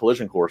on this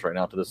collision course right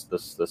now to this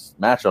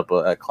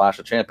matchup at Clash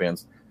of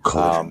Champions.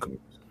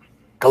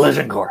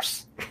 Collision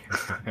course.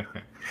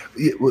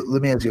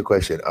 Let me ask you a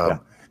question.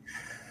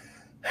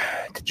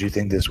 Did you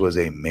think this was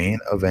a main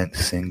event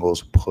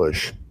singles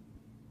push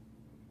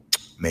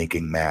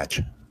making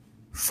match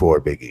for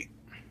Big E?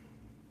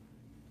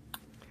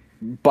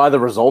 By the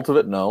result of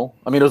it, no.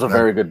 I mean, it was a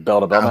very good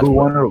bell-to-bell match. Who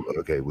won?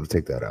 Okay, we'll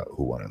take that out.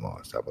 Who won and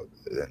lost? How about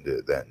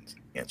then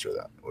answer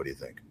that? What do you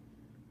think?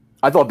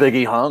 I thought Big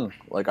E hung.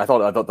 Like I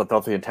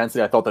thought the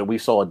intensity. I thought that we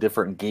saw a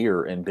different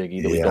gear in Big E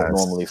that we don't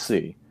normally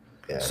see.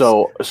 Yes.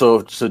 So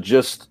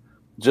just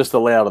the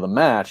layout of the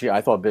match. Yeah,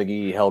 I thought Big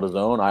E held his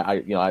own.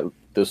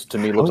 This to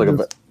me looks like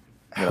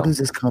how does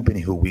this company,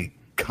 who we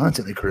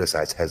constantly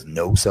criticize, has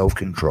no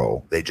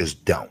self-control? They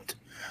just don't.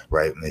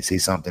 Right? When they see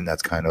something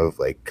that's kind of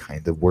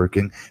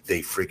working,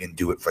 they friggin'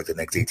 do it for like the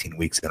next 18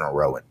 weeks in a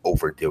row and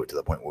overdo it to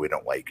the point where we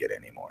don't like it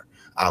anymore.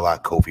 A la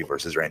Kofi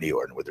versus Randy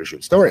Orton with their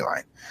shoot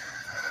storyline.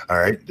 All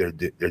right, they're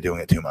doing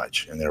it too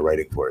much and they're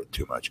writing for it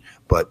too much.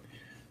 But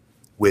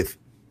with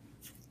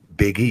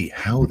Big E,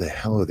 how the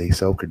hell are they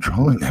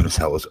self-controlling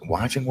themselves,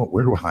 watching what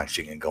we're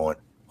watching and going,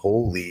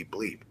 holy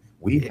bleep,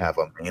 we have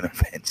a main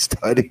event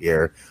stud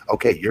here.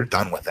 Okay, you're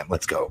done with him.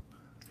 Let's go.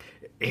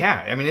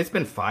 Yeah, I mean, it's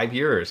been 5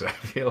 years. I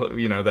feel,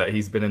 that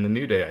he's been in the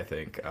New Day, I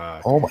think.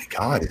 Oh, my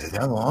God. Is it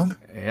that long?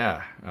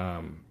 Yeah.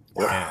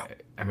 Wow.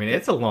 I mean,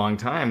 it's a long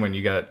time when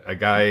you got a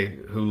guy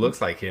who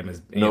looks like him,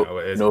 with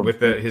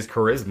his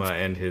charisma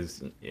and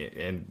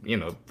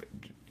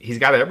he's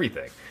got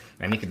everything.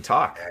 And he can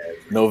talk.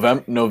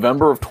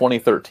 November of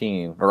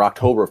 2013 or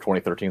October of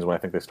 2013 is when I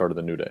think they started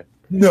the New Day.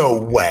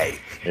 No way.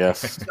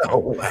 Yes. No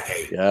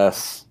way.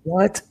 Yes.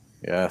 What?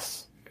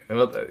 Yes.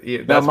 Well,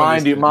 now,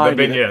 mind you,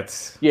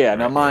 vignettes. Yeah.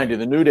 Now, mind you,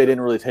 the New Day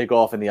didn't really take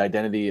off in the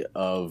identity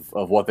of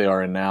what they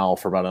are in now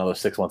for about another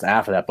 6 months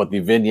after that. But the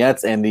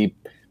vignettes and the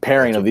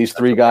pairing of these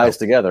three guys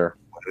together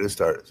was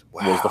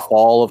the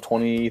fall of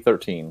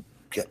 2013.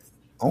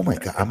 Oh my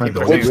God! I think it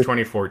was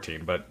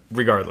 2014, but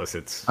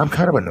regardless, I'm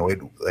kind of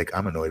annoyed.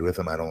 I'm annoyed with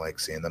them. I don't like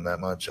seeing them that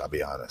much. I'll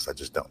be honest. I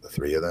just don't. The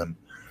three of them.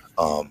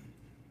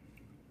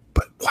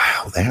 But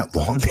wow, that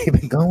long they've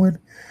been going.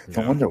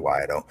 No wonder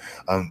why I don't.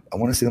 I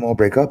want to see them all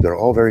break up. They're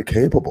all very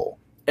capable.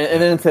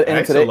 And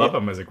I still love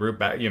them as a group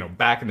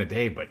back in the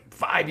day, but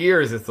 5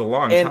 years is a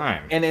long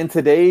time. And in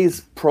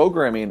today's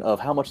programming of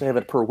how much they have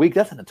it per week,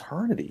 that's an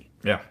eternity.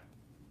 Yeah.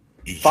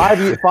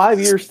 5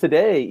 years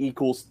today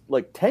equals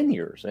like 10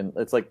 years, and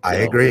it's like I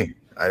agree.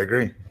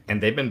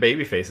 And they've been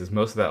baby faces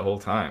most of that whole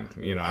time.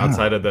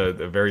 Outside of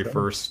the very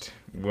first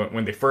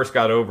when they first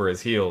got over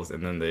as heels,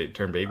 and then they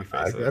turned baby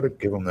faces. I gotta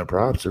give them their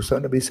props. There's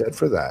something to be said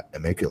for that,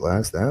 and make it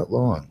last that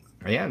long.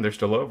 Yeah, and they're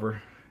still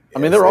over. I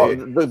mean, they're all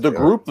the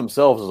group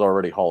themselves is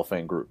already Hall of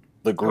Fame group.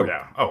 The group. Oh,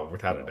 yeah. Oh,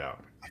 without a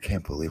doubt. I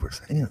can't believe we're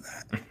saying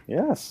that.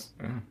 Yes.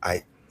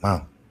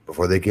 Wow.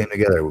 Before they came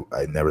together,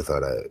 I never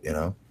thought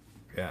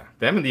Yeah,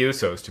 them and the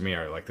Usos to me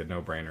are like the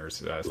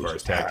no-brainers as far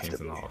as tag teams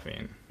in the Hall of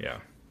Fame. Yeah.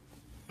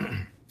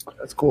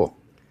 That's cool.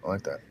 I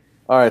like that.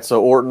 All right,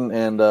 so Orton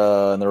and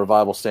the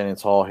Revival standing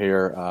tall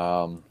here.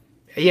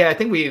 Yeah, I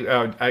think we.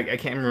 I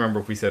can't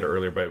remember if we said it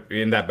earlier, but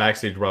in that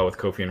backstage brawl with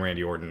Kofi and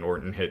Randy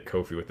Orton hit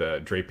Kofi with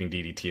a draping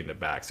DDT in the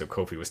back, so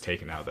Kofi was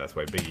taken out. That's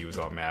why Big E was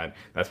all mad.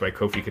 That's why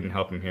Kofi couldn't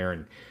help him here.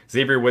 And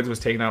Xavier Woods was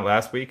taken out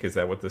last week. Is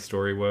that what the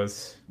story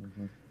was?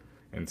 Mm-hmm.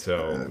 And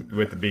so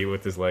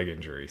with his leg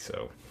injury,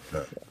 so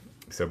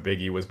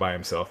Big E was by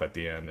himself at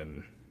the end,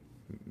 and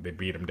they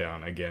beat him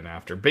down again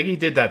after. Big E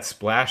did that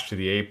splash to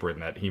the apron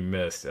that he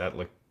missed. That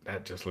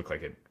just looked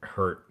like it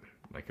hurt,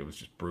 like it was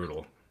just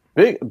brutal.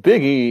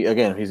 Big E,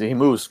 again, he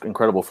moves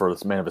incredible for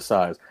this man of his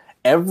size.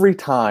 Every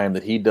time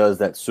that he does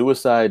that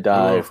suicide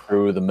dive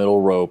through the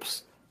middle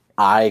ropes,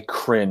 I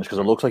cringe because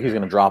it looks like he's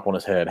going to drop on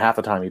his head. Half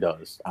the time he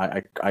does.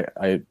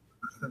 I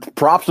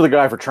props to the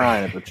guy for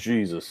trying it, but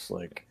Jesus,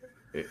 like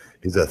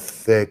he's a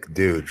thick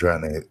dude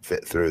trying to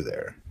fit through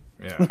there.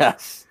 Yeah,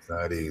 yes, it's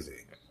not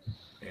easy.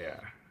 Yeah.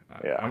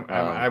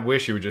 I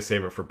wish you would just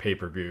save it for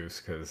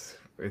pay-per-views because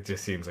it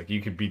just seems like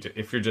you could be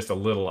if you're just a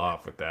little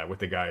off with that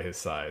with a guy his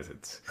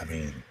size. I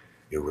mean,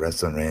 you're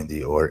wrestling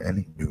Randy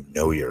Orton,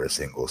 you're a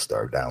single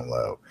star down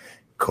low.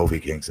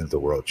 Kofi Kingston's the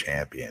world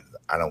champion.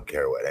 I don't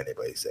care what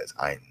anybody says.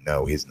 I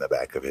know he's in the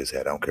back of his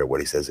head. I don't care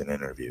what he says in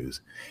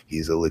interviews.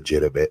 He's a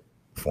legitimate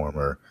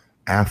former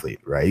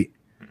athlete, right?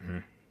 Mm-hmm.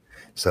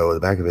 So in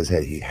the back of his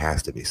head, he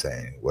has to be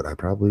saying what I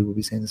probably would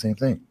be saying the same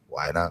thing.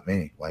 Why not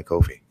me? Why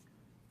Kofi?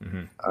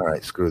 Mm-hmm. All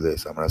right, screw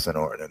this. I'm wrestling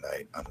Orton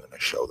tonight. I'm going to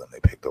show them they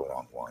picked the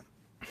wrong one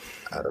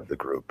out of the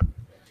group.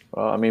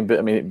 I mean,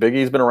 Big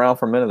E's been around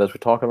for a minute. As we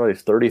talk about,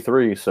 he's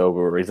 33,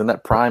 so he's in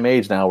that prime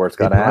age now where it's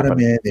got to happen.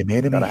 They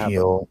made him a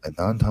heel, a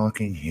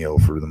non-talking heel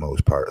for the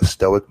most part, a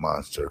stoic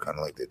monster, kind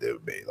of like they did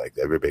with me. Like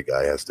every big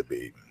guy has to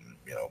be,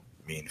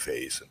 mean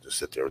face and just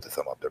sit there with the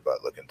thumb up their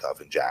butt, looking tough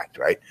and jacked,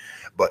 right?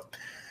 But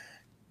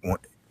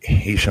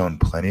he's shown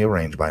plenty of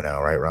range by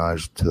now, right,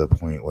 Raj? To the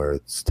point where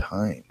it's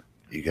time.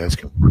 You guys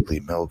can really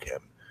milk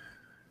him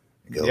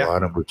and get a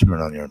lot of return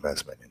on your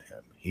investment in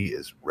him. He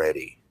is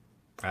ready.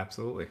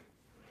 Absolutely.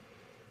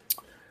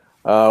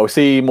 We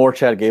see more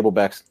Chad Gable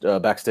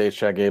backstage,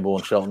 Chad Gable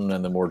and Shelton,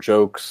 and then more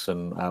jokes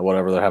and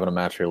whatever. They're having a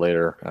match here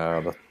later.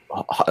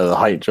 The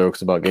height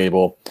jokes about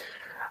Gable.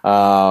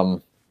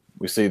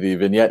 We see the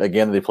vignette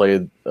again they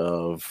played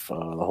of the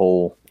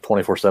whole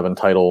 24/7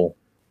 title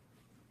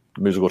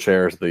musical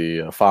chairs,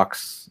 the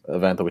Fox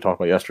event that we talked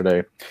about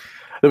yesterday.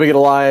 Then we get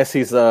Elias.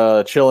 He's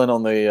chilling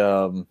on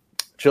the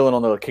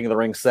King of the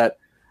Ring set,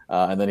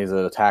 and then he's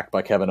attacked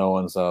by Kevin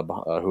Owens,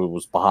 who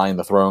was behind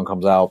the throne.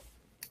 Comes out.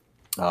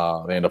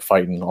 They end up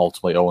fighting.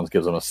 Ultimately, Owens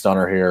gives him a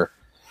stunner here.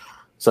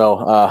 So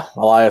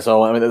Elias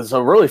Owens. I mean,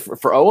 so really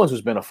for Owens,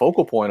 who's been a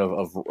focal point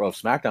of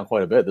SmackDown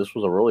quite a bit, this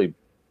was a really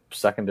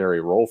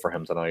secondary role for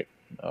him tonight.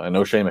 And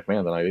no Shane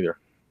McMahon tonight either.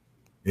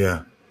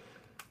 Yeah,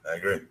 I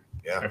agree.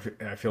 Yeah,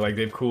 I feel like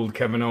they've cooled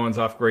Kevin Owens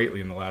off greatly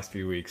in the last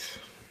few weeks.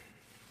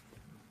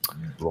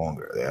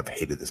 Longer. They have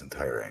hated this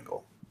entire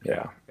angle.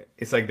 Yeah.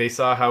 It's like they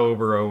saw how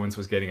over Owens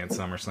was getting at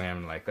SummerSlam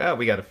and like,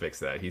 we got to fix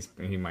that.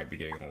 He might be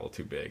getting a little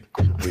too big.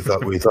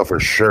 We thought for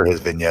sure his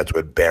vignettes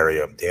would bury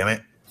him. Damn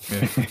it.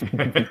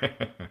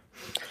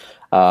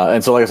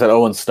 And so, like I said,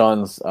 Owens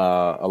stuns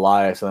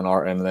Elias,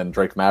 and then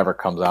Drake Maverick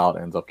comes out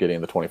and ends up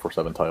getting the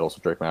 24/7 title. So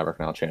Drake Maverick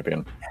now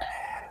champion.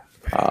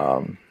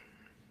 I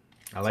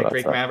like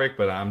Drake Maverick,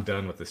 but I'm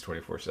done with this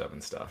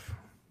 24/7 stuff.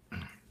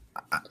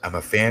 I'm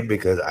a fan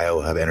because I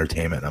will have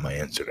entertainment on my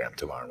Instagram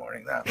tomorrow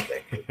morning.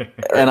 Thank you.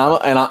 and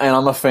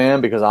I'm a fan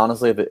because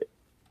honestly,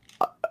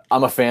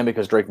 I'm a fan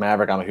because Drake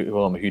Maverick,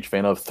 who I'm a huge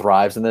fan of,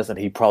 thrives in this, and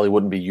he probably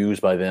wouldn't be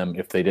used by them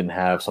if they didn't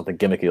have something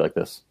gimmicky like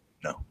this.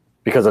 No,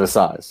 because of his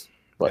size.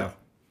 But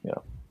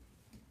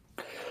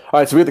all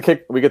right, so we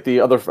get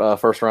the other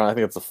first round. I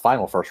think it's the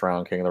final first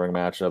round King of the Ring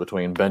match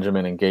between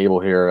Benjamin and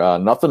Gable here.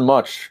 Nothing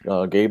much.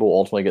 Gable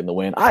ultimately getting the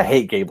win. I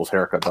hate Gable's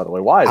haircut, by the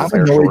way. Why is his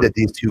hair short? I'm annoyed that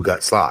these two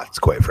got slots,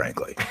 quite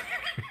frankly.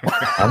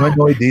 I'm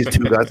annoyed these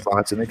two got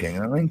slots in the King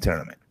of the Ring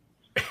tournament.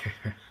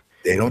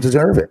 They don't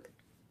deserve it.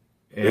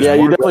 Yeah,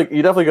 you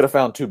definitely could have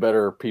found two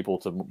better people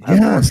to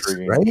have more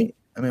intriguing. Right?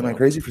 I mean, am I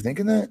crazy for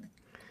thinking that?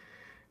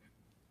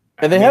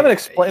 And they haven't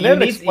explained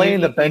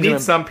that Benjamin. You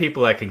need some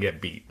people that can get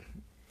beat.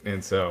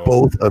 And so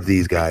both of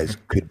these guys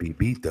could be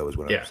beat, though, is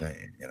what Yeah. I'm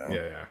saying. You know,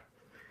 yeah.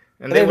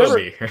 And they will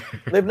be.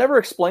 They've never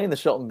explained the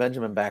Shelton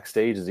Benjamin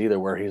backstages either,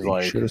 where he's they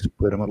like, should have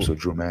split him up so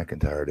Drew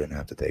McIntyre didn't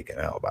have to take an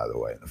L. By the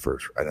way, in the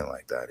first, I didn't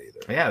like that either.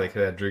 Yeah, they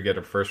could have Drew get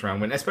a first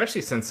round win,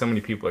 especially since so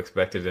many people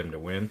expected him to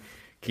win.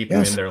 Keep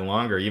him in there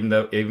longer, even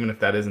if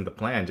that isn't the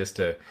plan, just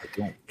to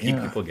keep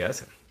people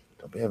guessing.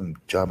 Don't be having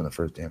a job in the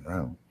first damn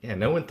round. Yeah,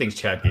 no one thinks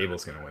Chad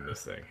Gable's going to win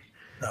this thing.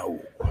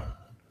 No.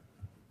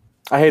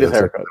 I hate his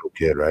haircut. Like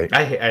kid, right?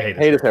 I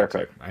hate his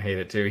haircut. I hate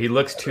it too. He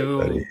looks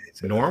too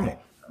normal.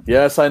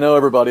 Yes, I know,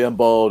 everybody. I'm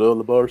bald. Oh,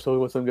 the bar's telling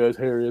me what some guy's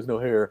hair is. No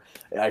hair.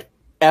 I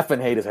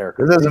effing hate his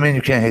haircut. That doesn't mean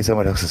you can't hate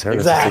someone else's hair.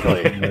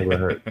 Exactly.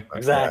 Like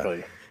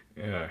Exactly.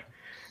 Yeah.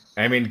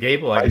 I mean,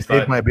 Gable, I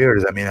shave my beard.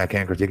 Does that mean I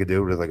can't critique a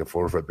dude with like a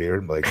 4-foot beard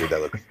and be like, dude,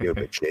 that looks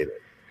stupid, shave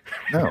it?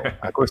 No,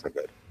 of course I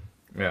could.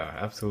 Yeah,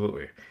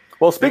 absolutely.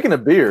 Well, speaking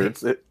of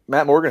beards,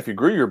 Matt Morgan, if you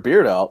grew your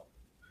beard out,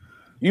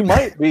 you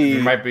might be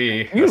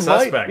a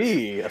suspect.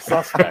 It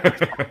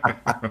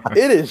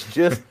is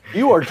just,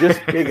 you are just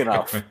big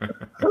enough.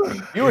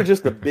 You are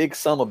just a big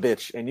son of a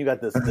bitch, and you got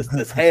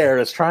this hair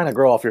that's trying to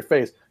grow off your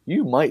face.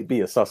 You might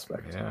be a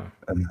suspect. Yeah.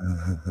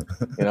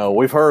 You know,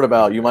 we've heard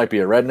about you might be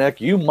a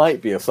redneck. You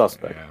might be a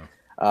suspect. Yeah.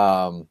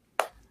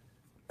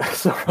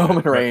 So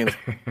Roman Reigns.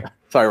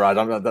 Sorry, Raj.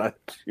 I'm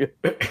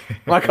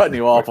not cutting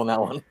you off on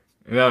that one.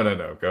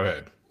 No. Go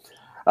ahead.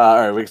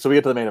 All right, so we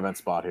get to the main event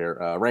spot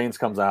here. Reigns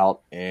comes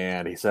out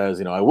and he says,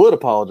 I would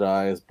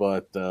apologize,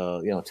 but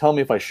tell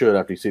me if I should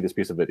after you see this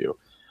piece of video.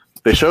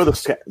 They show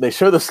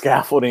the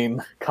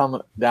scaffolding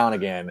come down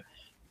again,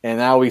 and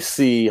now we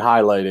see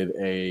highlighted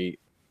a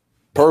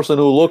person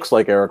who looks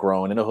like Eric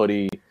Rowan in a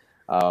hoodie.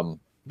 But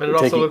it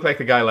also looked like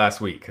the guy last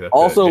week.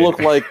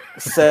 Looked like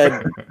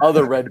said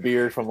other red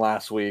beard from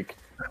last week.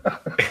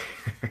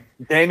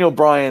 Daniel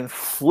Bryan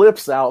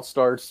flips out,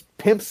 starts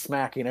pimp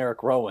smacking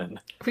Eric Rowan.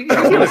 He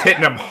was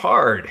hitting him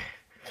hard.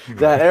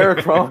 That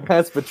Eric Rowan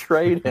has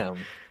betrayed him,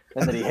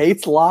 and that he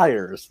hates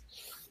liars.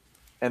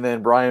 And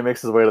then Bryan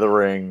makes his way to the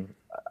ring.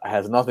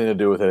 Has nothing to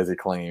do with it, as he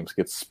claims.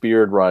 Gets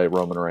speared by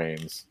Roman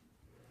Reigns.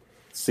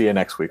 See you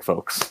next week,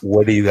 folks.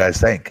 What do you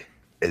guys think?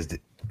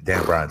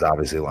 Daniel Bryan's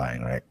obviously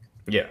lying, right?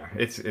 Yeah,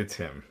 it's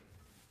him.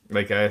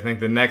 Like, I think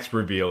the next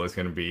reveal is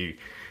going to be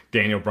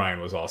Daniel Bryan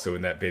was also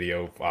in that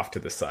video off to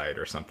the side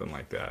or something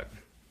like that,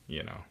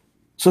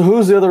 So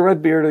who's the other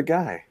red-bearded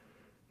guy?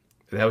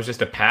 That was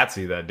just a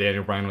patsy that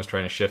Daniel Bryan was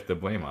trying to shift the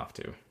blame off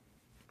to.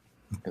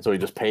 And so he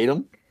just paid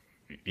him?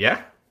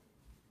 Yeah.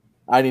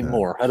 I need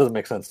more. That doesn't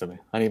make sense to me.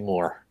 I need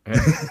more.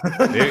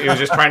 He was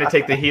just trying to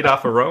take the heat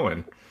off of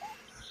Rowan.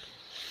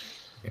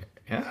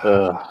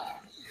 Yeah.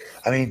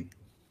 I mean,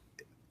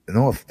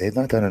 no, if they've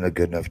not done a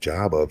good enough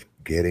job of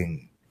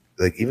getting,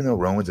 like, even though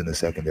Rowan's in the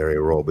secondary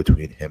role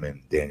between him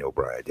and Daniel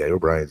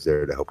Bryan's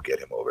there to help get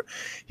him over.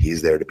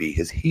 He's there to be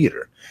his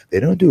heater. They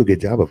don't do a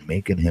good job of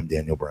making him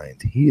Daniel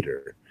Bryan's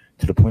heater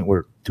to the point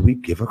where, do we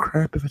give a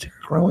crap if it's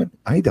Eric Rowan?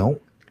 I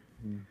don't.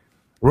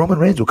 Roman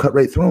Reigns will cut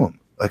right through him.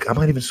 Like, I'm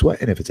not even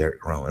sweating if it's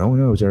Eric Rowan. Oh,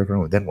 no, it's Eric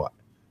Rowan. Then what?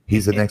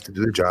 He's the next to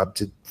do the job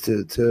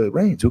to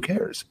Reigns. Who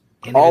cares?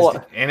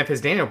 And if it's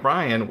Daniel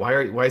Bryan,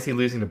 why is he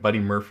losing to Buddy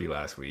Murphy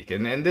last week?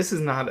 And this is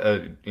not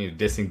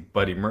dissing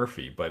Buddy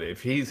Murphy, but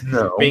if he's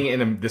being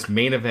in this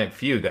main event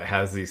feud that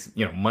has these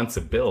months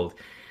of build,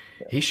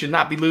 he should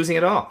not be losing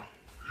at all.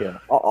 Yeah.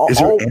 Is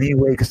there any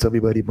way it could still be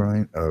Buddy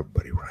Ryan?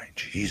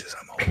 Jesus,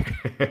 I'm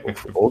old.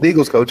 Old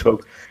Eagles coach,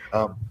 folks.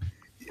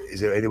 Is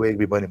there any way it could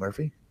be Buddy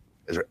Murphy?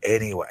 Is there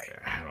any way?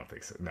 I don't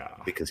think so. No,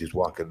 because he's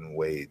walking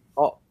way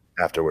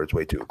afterwards,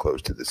 way too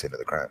close to the scene of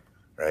the crime,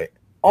 right?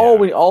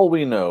 All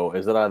we know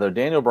is that either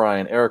Daniel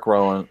Bryan, Eric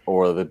Rowan,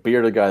 or the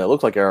bearded guy that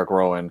looks like Eric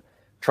Rowan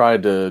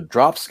tried to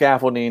drop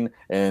scaffolding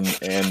and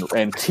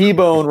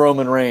T-bone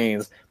Roman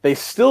Reigns. They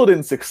still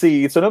didn't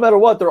succeed. So no matter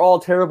what, they're all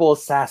terrible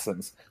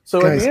assassins. So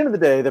guys, at the end of the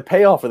day, the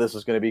payoff for this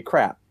is going to be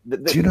crap.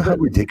 Do you know how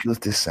ridiculous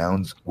this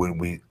sounds when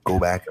we go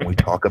back and we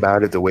talk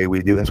about it the way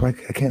we do? That's why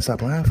I can't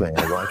stop laughing.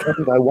 I can't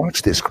believe I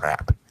watch this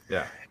crap.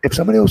 Yeah. If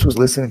somebody else was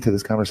listening to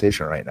this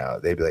conversation right now,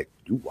 they'd be like,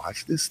 "You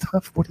watch this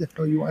stuff? What the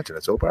hell are you watching?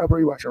 A soap opera? Are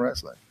you watching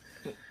wrestling?"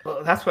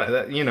 Well, that's why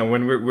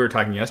when we were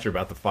talking yesterday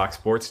about the Fox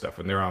Sports stuff,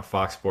 when they were on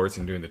Fox Sports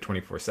and doing the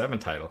 24/7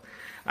 title,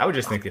 I would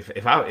just think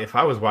if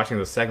I was watching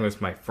those segments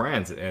with my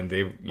friends and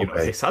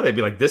they saw, they'd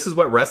be like, "This is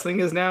what wrestling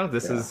is now.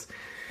 This is."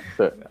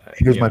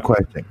 Here's my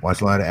question: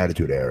 watched a lot of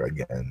Attitude Era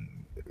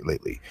again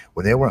lately.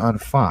 When they were on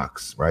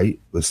Fox, right,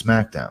 with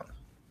SmackDown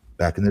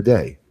back in the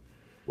day,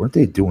 weren't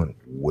they doing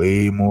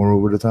way more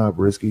over the top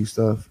risky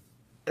stuff?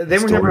 They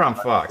were never on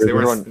Fox. They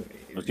were on.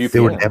 They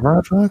were never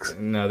on Fox?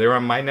 No, they were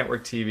on My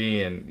Network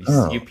TV and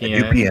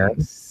UPN.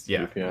 UPN?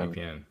 Yeah,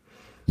 UPN.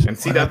 And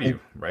CW,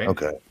 right?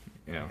 Okay.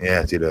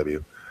 Yeah,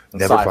 CW.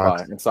 Never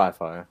Fox. And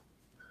Sci-Fi.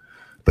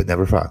 But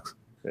never Fox.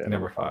 Yeah,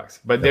 never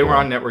Fox. But they were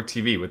on Network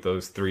TV with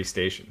those 3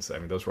 stations. I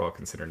mean, those were all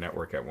considered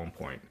network at one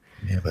point.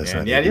 Yeah, but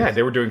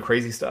they were doing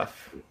crazy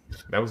stuff.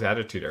 That was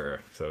Attitude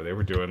Era. So they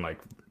were doing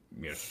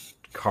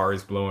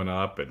cars blowing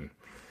up and.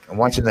 I'm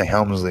watching the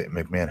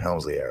McMahon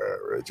Helmsley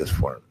era just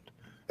formed.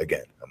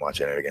 Again, I'm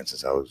watching it again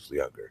since I was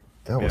younger.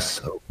 That was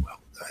so well.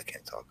 I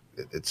can't talk.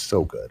 It's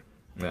so good.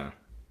 Yeah.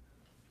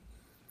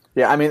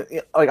 Yeah, I mean,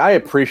 like I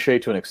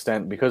appreciate to an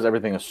extent because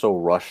everything is so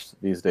rushed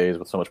these days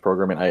with so much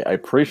programming. I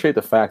appreciate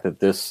the fact that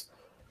this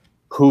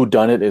Who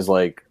Done It is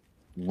like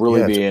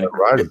really being.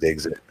 Roddy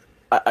digs it.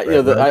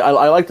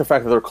 I like the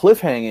fact that they're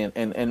cliffhanging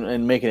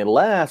and making it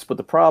last, but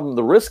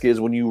the risk is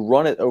when you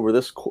run it over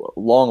this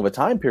long of a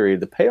time period,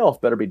 the payoff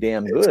better be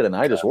damn good, and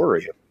I just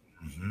worry.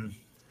 Mm-hmm.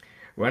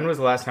 When was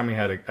the last time we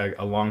had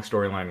a long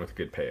storyline with a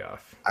good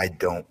payoff? I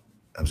don't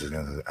have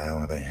an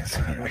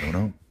answer. I don't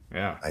know.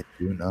 Yeah, I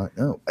do not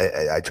know.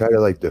 I try to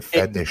like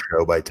defend this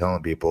show by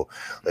telling people,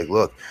 like,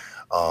 look,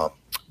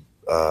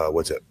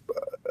 what's it?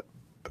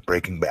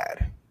 Breaking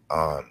Bad.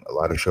 A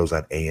lot of shows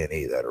on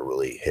A&E that are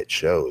really hit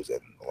shows, and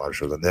a lot of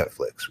shows on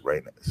Netflix.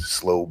 Right,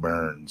 slow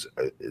burns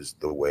is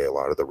the way a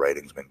lot of the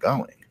writing's been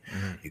going.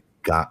 Mm-hmm. You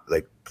got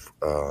like,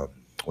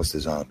 what's the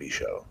zombie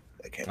show?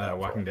 I can't.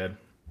 Walking Dead.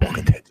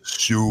 Walking Dead,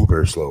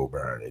 super slow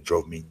burn. It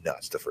drove me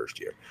nuts the first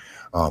year.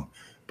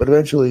 But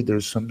eventually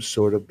there's some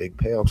sort of big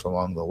payoffs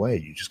along the way.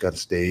 You just got to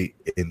stay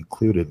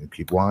included and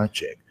keep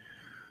watching.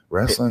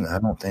 Wrestling, I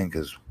don't think,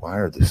 is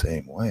wired the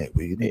same way.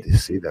 We need to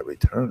see that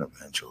return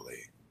eventually.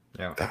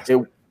 Yeah.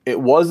 It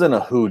wasn't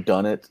a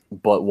whodunit,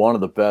 but one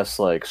of the best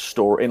like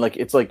story, and like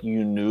it's like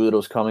you knew that it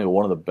was coming. But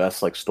one of the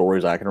best like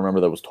stories I can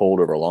remember that was told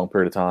over a long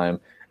period of time.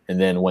 And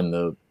then when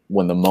the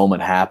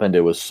moment happened,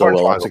 it was so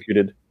well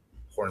executed.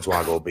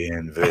 Hornswoggle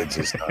being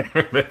Vince's son.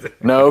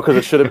 No, because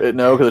it should have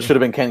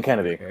been Ken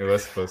Kennedy. It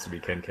was supposed to be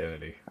Ken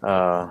Kennedy.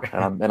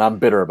 And I'm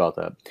bitter about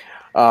that.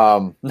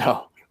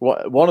 No,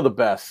 one of the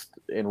best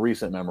in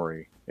recent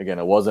memory. Again,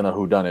 it wasn't a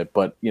whodunit,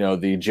 but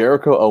the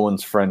Jericho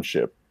Owens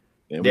friendship.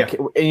 And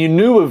you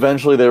knew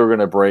eventually they were going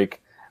to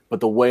break, but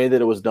the way that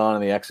it was done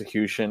and the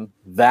execution,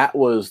 that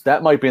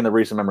might be in the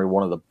recent memory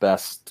one of the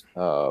best.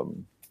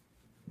 And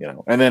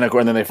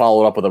then they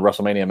followed up with a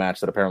WrestleMania match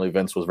that apparently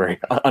Vince was very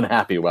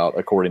unhappy about,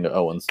 according to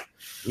Owens.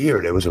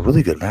 Weird. It was a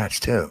really good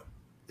match too.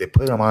 They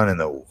put him on in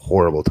the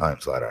horrible time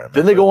slot.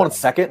 Didn't they go on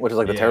second, which is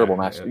like the terrible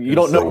match?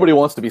 Nobody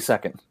wants to be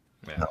second.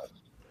 Yeah.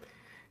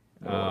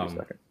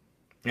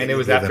 And it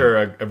was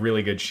after a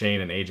really good Shane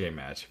and AJ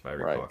match, if I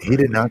recall. Right. He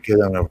did not give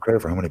them enough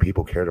credit for how many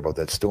people cared about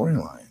that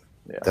storyline.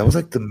 Yeah. That was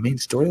like the main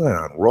storyline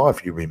on Raw,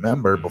 if you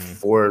remember,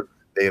 before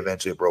they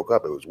eventually broke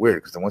up. It was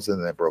weird because once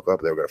they broke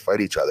up, they were going to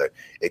fight each other.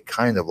 It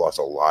kind of lost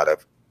a lot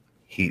of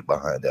heat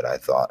behind it, I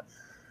thought,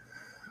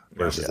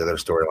 versus other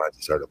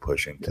storylines started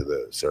pushing to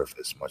the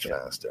surface much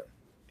faster.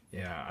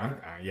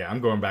 Yeah,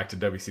 I'm going back to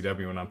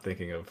WCW when I'm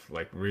thinking of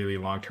like really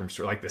long-term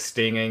story, like the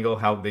Sting angle.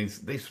 How they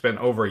spent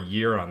over a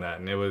year on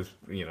that, and it was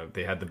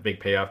they had the big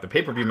payoff. The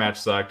pay-per-view match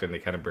sucked, and they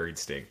kind of buried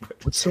Sting.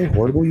 What's so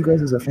horrible, you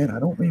guys, as a fan? I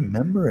don't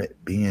remember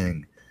it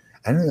being.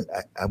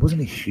 I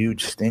wasn't a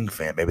huge Sting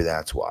fan. Maybe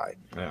that's why.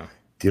 Yeah.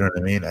 Do you know what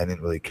I mean? I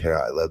didn't really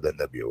care. I loved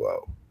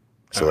NWO.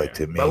 So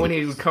to me, but when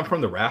he would come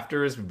from the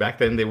rafters back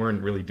then, they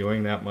weren't really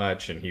doing that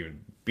much, and he would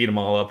beat them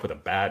all up with a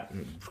bat,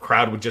 and the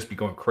crowd would just be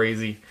going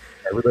crazy.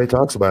 Everybody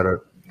talks about it.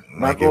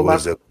 Like it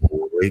was a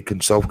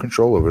great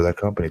self-control over that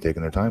company,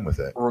 taking their time with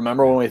it.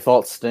 Remember when we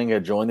thought Sting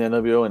had joined the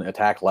NWO and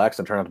attacked Lex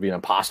and turned out to be an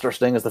imposter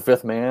Sting as the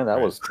fifth man? That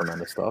was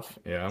tremendous stuff.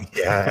 Yeah.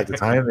 Yeah, at the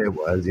time it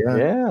was. Yeah.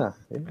 Yeah.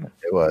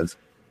 It was.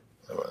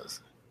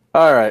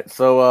 All right.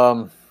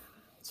 So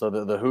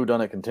the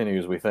whodunit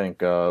continues, we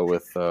think,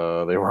 with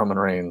the Roman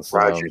Reigns.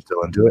 Raj, you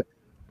still into it?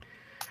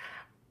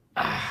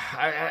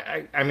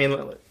 I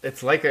mean,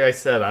 it's like I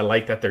said, I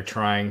like that they're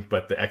trying,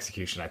 but the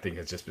execution, I think,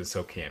 has just been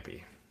so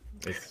campy.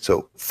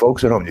 So,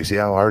 folks at home, you see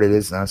how hard it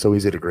is? It's not so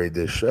easy to grade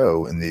this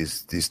show and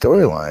these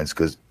storylines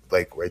because,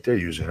 like, right there,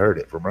 you just heard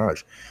it from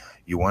Raj.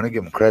 You want to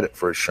give them credit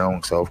for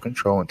showing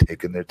self-control and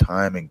taking their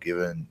time and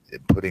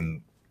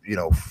putting,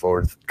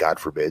 forth, God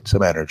forbid,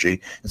 some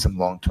energy and some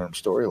long-term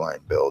storyline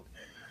build.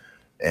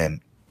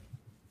 And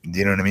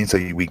you know what I mean? So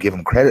we give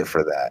them credit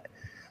for that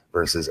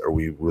versus are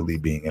we really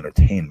being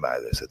entertained by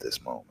this at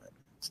this moment?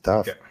 It's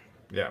tough.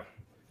 Yeah.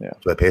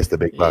 So I pays the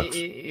big bucks.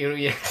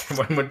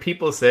 When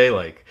people say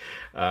like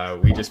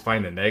we just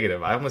find the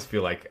negative, I almost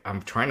feel like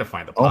I'm trying to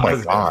find the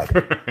positive. Oh my God.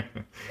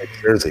 Like,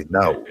 seriously,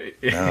 no.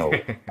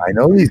 I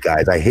know these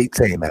guys. I hate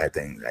saying bad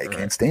things. I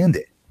can't stand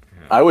it.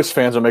 I wish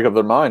fans would make up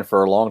their mind.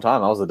 For a long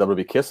time, I was a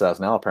WWE kiss ass.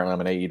 Now apparently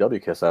I'm an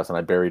AEW kiss ass, and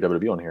I bury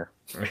WWE on here.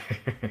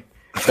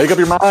 Make up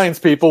your minds,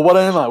 people. What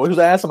am I? Whose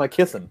ass am I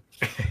kissing?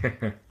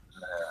 I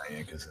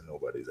ain't kissing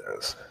nobody's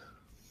ass.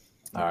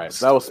 All right,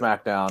 so that was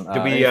SmackDown.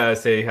 Did we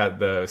say he had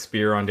the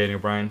spear on Daniel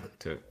Bryan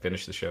to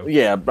finish the show?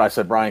 Yeah, I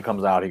said Bryan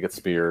comes out, he gets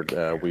speared.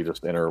 We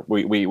just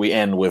we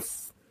end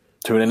with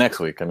tune in next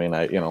week. I mean,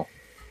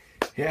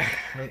 Yeah.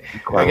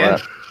 Again,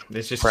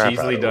 it's just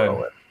easily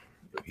done.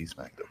 He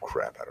smacked the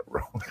crap out of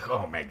Rowan.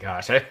 Oh my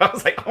gosh! I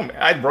was like, oh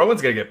man,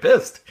 Rowan's gonna get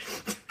pissed.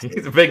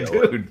 He's a big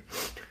dude.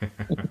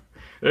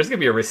 There's gonna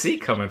be a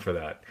receipt coming for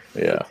that.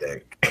 Yeah.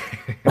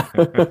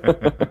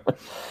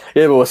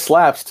 Yeah, but with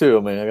slaps too.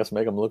 I mean, I guess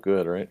make them look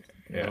good, right?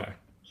 Yeah.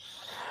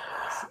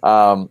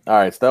 All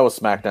right, so that was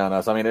SmackDown.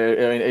 I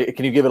mean,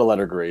 can you give it a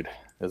letter grade?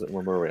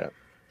 Where are we at?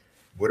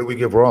 What did we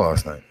give Raw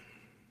last night?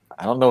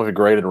 I don't know if it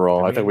graded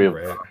Raw. I think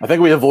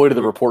we avoided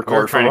the report card.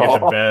 We were trying to get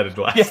to bed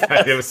last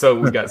night. It was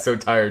we got so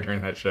tired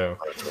during that show.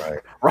 That's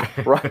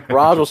right.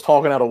 Raj was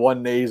talking out of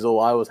one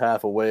nasal. I was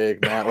half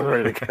awake. Matt was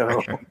ready to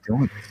go.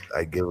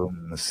 I give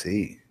him a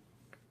C.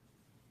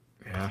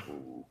 Yeah,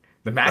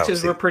 the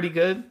matches were pretty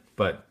good,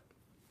 but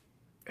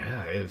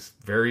yeah, it was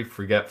very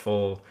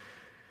forgetful.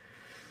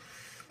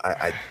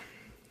 I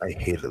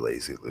hated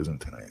Lacey losing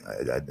tonight.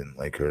 I didn't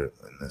like her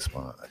in this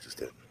spot. I just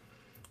didn't.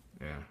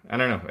 Yeah, I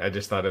don't know. I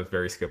just thought it was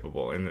very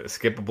skippable. And a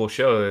skippable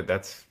show,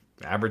 that's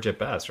average at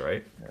best,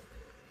 right?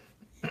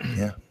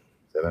 Yeah,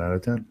 7 out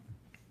of 10.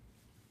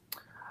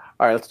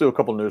 All right, let's do a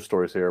couple news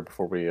stories here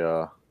before we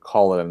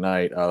call it a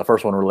night. The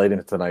first one relating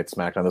to tonight's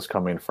SmackDown. This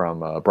coming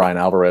from Brian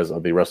Alvarez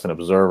of the Wrestling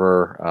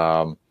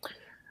Observer.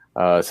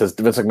 It says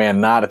Vince McMahon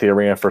not at the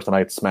arena for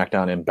tonight's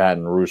SmackDown in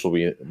Baton Rouge,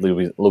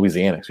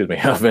 Louisiana. Excuse me.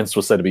 Vince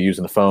was said to be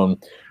using the phone,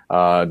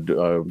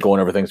 going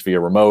over things via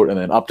remote, and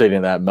then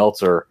updating that.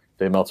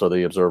 Dave Meltzer of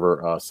the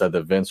Observer, said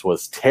that Vince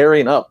was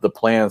tearing up the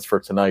plans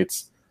for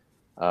tonight's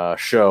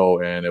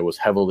show, and it was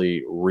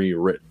heavily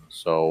rewritten.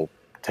 So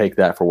take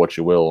that for what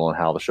you will on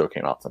how the show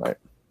came out tonight.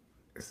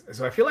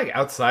 So I feel like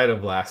outside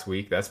of last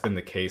week, that's been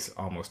the case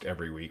almost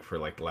every week for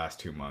like the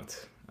last 2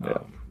 months.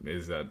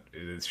 Is that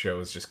the show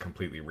is just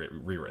completely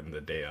rewritten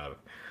the day of,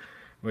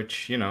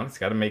 which, you know, it's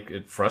got to make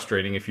it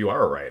frustrating if you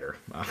are a writer,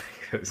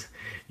 because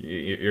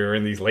you're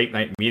in these late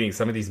night meetings.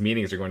 Some of these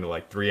meetings are going to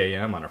like 3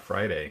 a.m. on a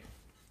Friday.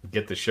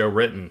 Get the show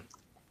written,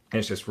 and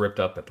it's just ripped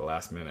up at the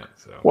last minute.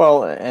 So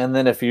well, and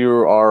then if you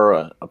are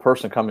a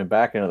person coming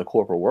back into the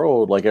corporate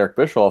world like Eric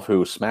Bischoff,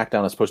 who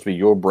SmackDown is supposed to be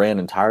your brand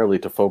entirely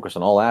to focus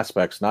on all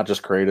aspects, not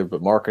just creative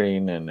but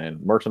marketing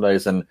and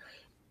merchandise, and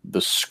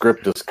the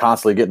script is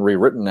constantly getting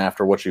rewritten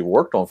after what you've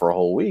worked on for a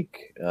whole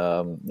week.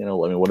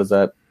 What is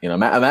that?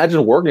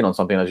 Imagine working on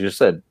something, as you just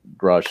said,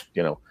 Rush.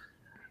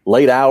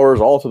 Late hours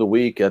all through the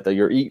week.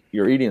 You're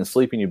eating and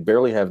sleeping. You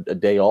barely have a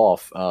day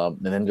off, and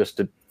then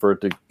just for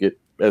it to get,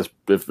 as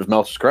if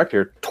Meltzer's correct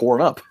here, torn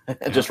up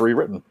and just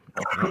rewritten.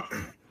 I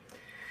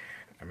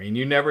mean,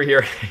 you never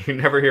hear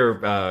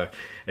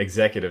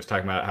executives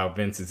talking about how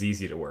Vince is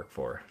easy to work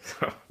for.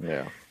 So,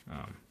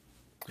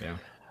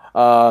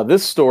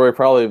 this story,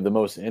 probably the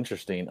most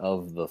interesting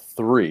of the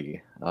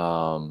three.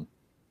 It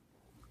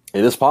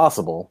is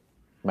possible,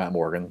 Matt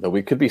Morgan, that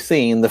we could be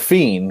seeing the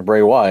Fiend,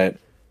 Bray Wyatt,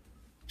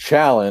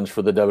 challenge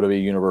for the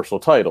WWE Universal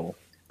title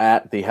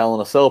at the Hell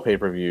in a Cell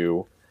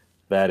pay-per-view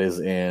that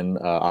is in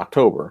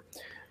October.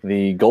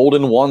 The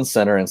Golden One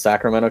Center in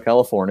Sacramento,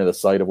 California, the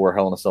site of where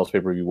Hell in a Cell's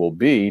pay-per-view will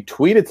be,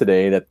 tweeted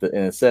today and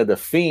it said the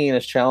Fiend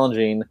is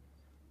challenging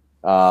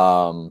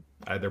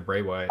either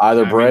Bray Wyatt,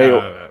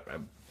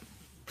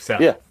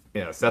 Seth.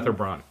 Yeah, Seth or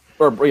Braun.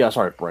 Bray.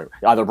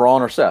 Either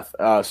Braun or Seth.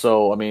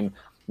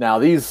 Now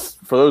these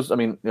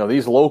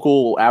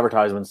local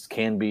advertisements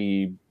can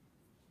be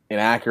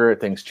inaccurate.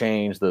 Things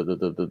change.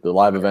 The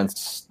live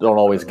events don't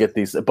always get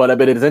these, but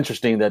it is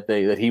interesting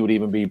that he would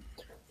even be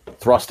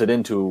thrusted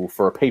into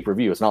for a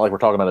pay-per-view. It's not like we're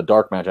talking about a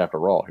dark match after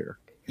Raw here.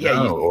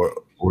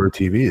 Or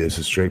TV. This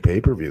is straight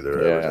pay-per-view.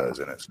 They're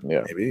advertising it.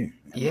 Yeah, maybe.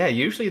 Yeah,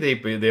 usually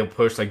they'll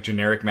push like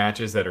generic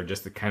matches that are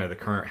just the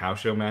current house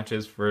show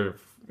matches for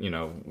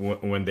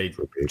when they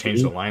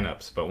change the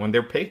lineups. But when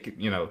they're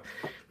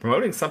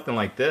promoting something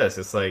like this,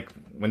 it's like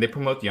when they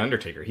promote the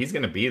Undertaker, he's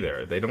going to be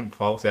there. They don't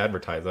false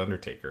advertise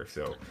Undertaker.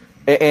 So,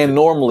 and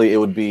normally it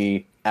would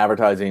be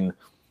advertising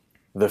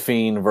the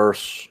Fiend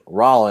versus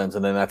Rollins,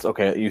 and then that's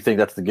okay. You think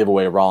that's the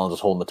giveaway of Rollins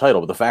is holding the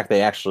title, but the fact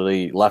they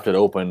actually left it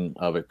open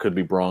of it could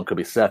be Braun, could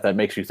be Seth, that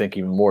makes you think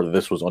even more that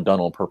this was done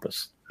on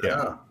purpose.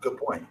 Yeah, good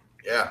point.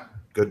 Yeah,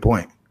 good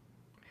point.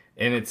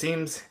 And it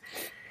seems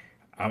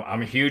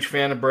I'm a huge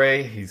fan of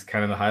Bray. He's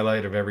kind of the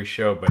highlight of every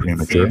show, but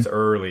it seems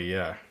early.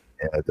 Yeah,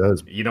 it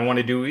does. You don't want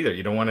to do either.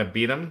 You don't want to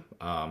beat him,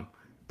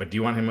 but do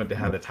you want him to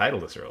have the title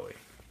this early?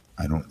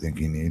 I don't think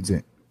he needs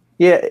it.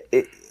 Yeah,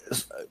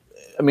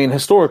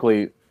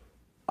 historically,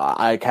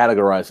 I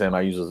categorize him. I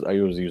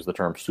always use the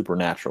term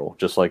supernatural,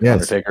 just like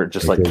Undertaker,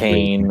 just like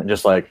Kane,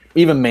 just like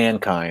even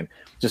Mankind,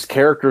 just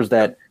characters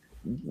that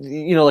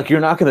like you're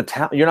not going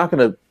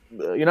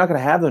to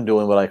have them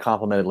doing what I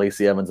complimented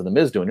Lacey Evans and The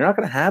Miz doing. You're not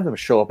going to have them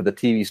show up at the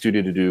TV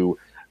studio to do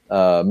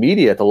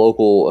media at the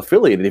local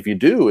affiliate. And if you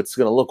do, it's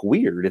going to look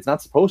weird. It's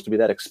not supposed to be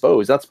that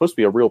exposed. It's not supposed to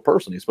be a real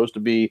person. He's supposed to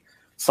be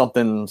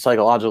something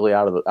psychologically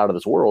out of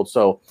this world.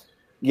 So,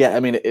 yeah, I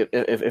mean,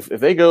 if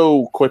they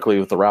go quickly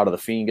with the route of the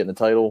Fiend getting the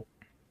title,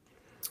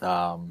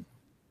 I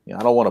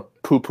don't want to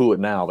poo-poo it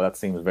now, but that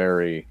seems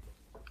very,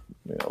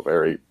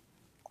 very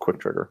quick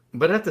trigger.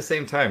 But at the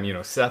same time,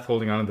 Seth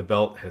holding on to the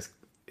belt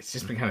it's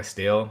just been kind of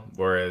stale.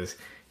 Whereas,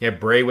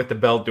 Bray with the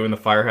belt doing the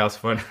Firehouse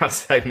Funhouse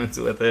segments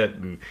with it,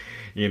 and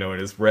in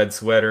his red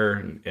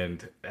sweater,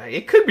 and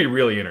it could be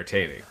really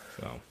entertaining.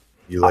 So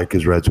you like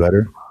his red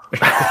sweater?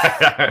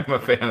 I'm a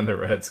fan of the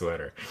red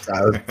sweater.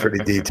 That was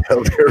pretty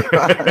detailed here,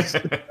 Raj.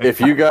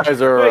 If you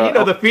guys are,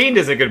 Well, the Fiend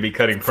isn't going to be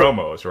cutting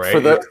promos, right?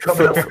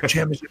 Coming up for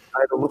championship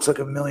title, looks like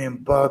 $1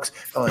 million. Oh,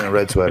 in a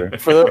red sweater.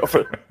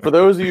 For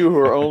those of you who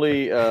are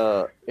only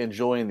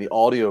enjoying the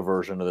audio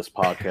version of this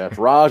podcast,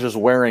 Raj is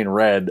wearing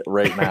red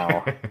right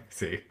now.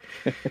 See,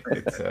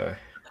 it's,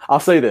 I'll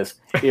say this: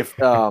 if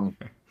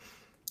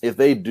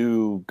they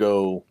do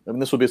go, I mean,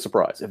 this would be a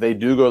surprise. If they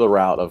do go the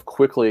route of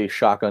quickly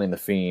shotgunning the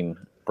Fiend,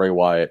 Bray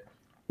Wyatt,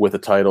 with the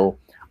title,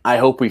 I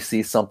hope we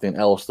see something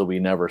else that we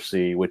never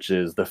see, which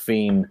is the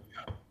Fiend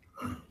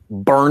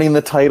burning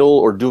the title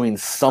or doing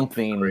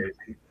something.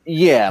 Crazy.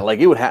 Yeah, like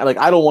it would have. Like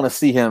I don't want to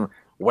see him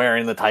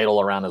wearing the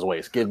title around his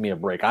waist. Give me a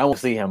break. I want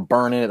to see him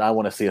burning it. I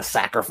want to see a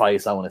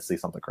sacrifice. I want to see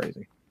something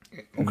crazy.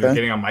 Okay. You're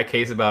getting on my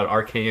case about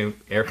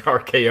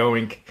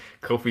RKOing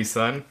Kofi's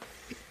son.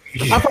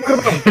 I'm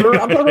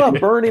talking about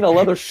burning a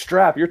leather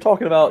strap. You're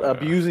talking about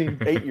abusing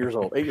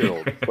 8-year-olds.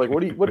 Like,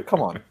 what?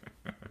 Come on.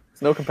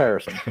 It's no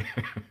comparison.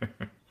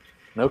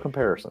 No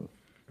comparison.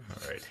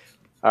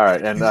 All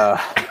right. And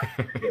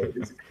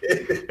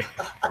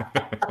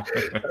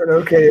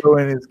KO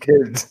and his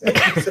kids.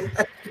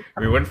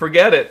 We wouldn't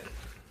forget it.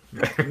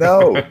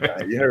 No,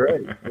 you're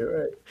right.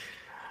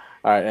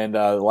 All right, and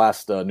the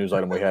last news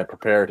item we had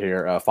prepared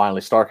here.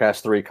 Finally,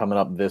 StarCast 3 coming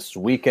up this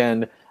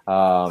weekend.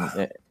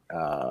 They're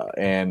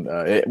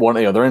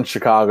in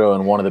Chicago,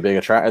 and one of the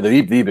big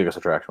the biggest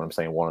attraction. I'm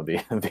saying one of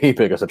the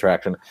biggest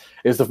attraction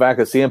is the fact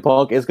that CM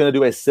Punk is going to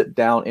do a sit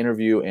down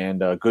interview.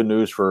 And good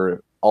news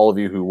for all of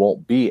you who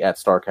won't be at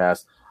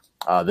StarCast,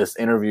 this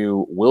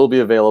interview will be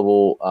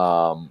available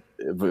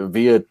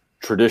via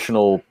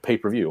traditional pay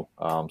per view.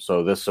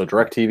 So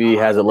DirecTV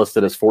has it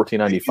listed as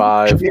 $14.95.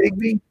 Are you kidding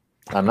me?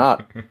 I'm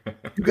not.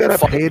 You got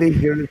to pay to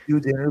hear this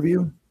dude's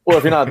interview? Well,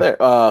 if you're not there,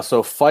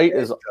 so Fight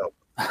is.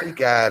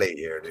 Get out of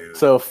here, dude.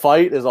 So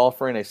Fight is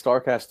offering a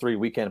StarCast 3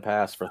 weekend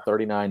pass for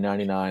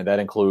 $39.99. That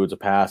includes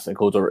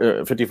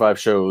over 55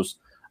 shows,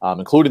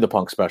 including the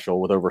Punk special,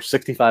 with over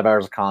 65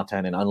 hours of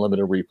content and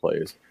unlimited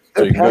replays.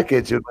 So the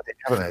package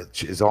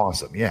is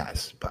awesome,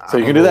 yes. So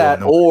you can do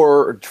that,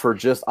 or for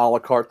just a la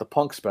carte, the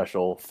Punk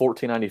special,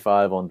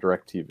 $14.95 on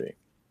DirecTV.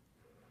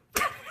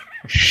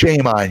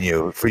 Shame on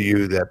you for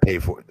you that pay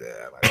for it.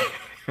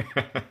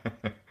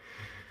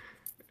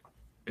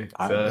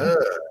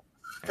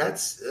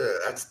 That's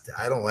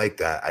I don't like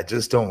that. I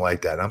just don't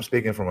like that. I'm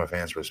speaking from a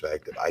fan's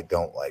perspective. I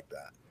don't like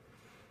that.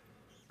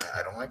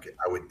 I don't like it.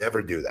 I would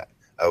never do that.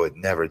 I would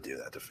never do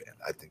that to fan.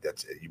 I think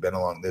that's it. You've been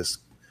along this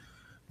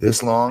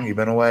long. You've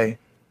been away.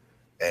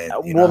 And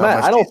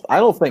Matt, I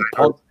don't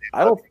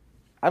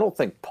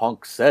think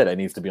Punk said it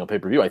needs to be on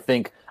pay-per-view. I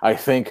think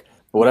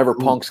whatever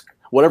Punk's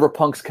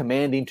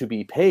commanding to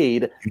be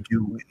paid, you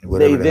do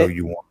whatever the hell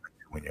you want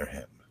when you're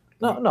him.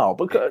 No,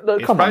 but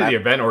it's come probably on, the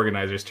event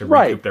organizers to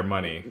recoup their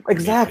money.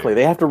 Exactly,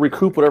 they have to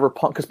recoup whatever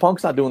Punk, because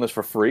Punk's not doing this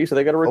for free, so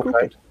they got to recoup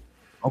it.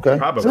 Okay,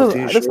 probably.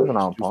 This isn't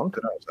on Punk.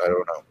 I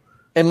don't know.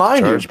 And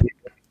mind you, hear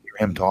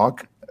him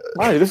talk.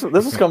 Mind you,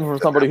 this is coming from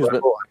somebody who's been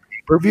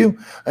pay-per-view.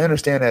 I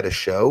understand at a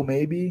show,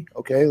 maybe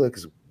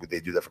because they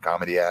do that for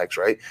comedy acts,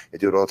 right? They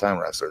do it all the time,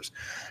 wrestlers,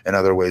 and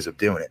other ways of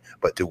doing it.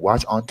 But to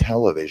watch on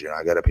television,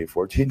 I got to pay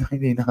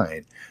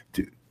 $14.99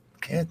 to.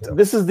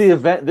 This is the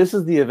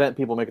event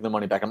people making the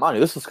money back. And mind you,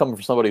 this is coming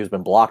from somebody who's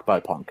been blocked by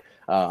Punk.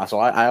 So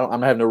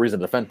I have no reason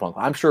to defend Punk.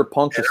 I'm sure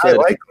Punk just said.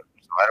 I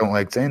don't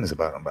like saying this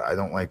about him, but I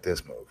don't like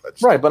this move.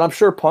 Right, but I'm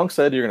sure Punk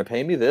said you're going to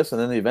pay me this, and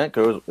then the event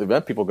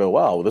people go,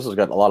 wow, well, this has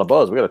got a lot of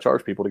buzz. We got to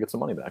charge people to get some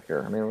money back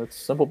here. I mean, it's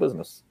simple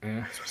business.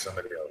 Yeah. For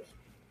somebody else,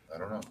 I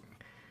don't know.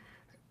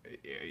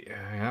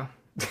 Yeah.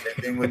 Same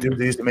thing with dudes.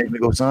 They used to make me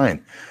go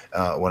sign.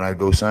 When I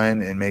go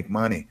sign and make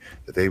money,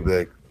 that they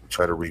like.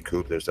 Try to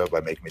recoup their stuff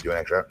by making me do an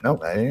extra. No,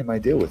 that ain't my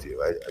deal with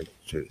you. I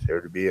just here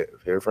to be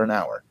here for an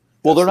hour.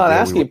 Well, they're not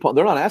asking Punk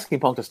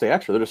to stay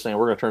extra. They're just saying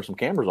we're going to turn some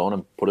cameras on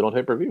and put it on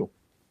pay-per-view.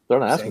 They're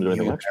not asking to do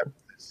anything extra.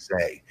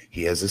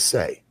 He has a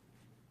say.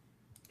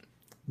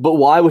 But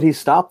why would he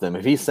stop them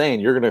if he's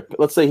saying you're going to?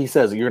 Let's say he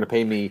says you're going to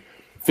pay me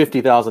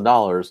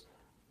 $50,000.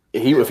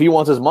 If he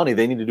wants his money,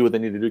 they need to do what they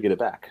need to do to get it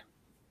back.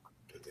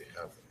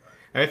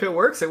 And if it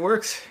works, it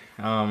works.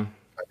 I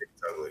think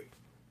it's ugly.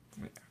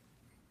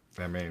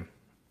 I mean.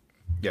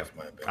 Yeah,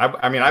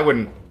 I mean, I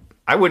wouldn't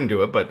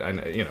do it, but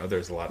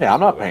there's a lot. Yeah, I'm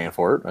not paying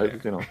for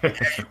it. You are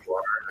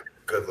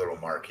good little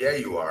Mark. Yeah,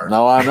 you are.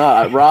 No, I'm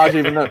not. Raj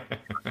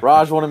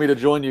wanted me to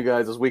join you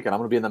guys this weekend. I'm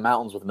going to be in the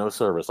mountains with no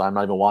service. I'm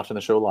not even watching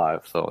the show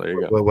live. So there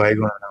you go. Why are you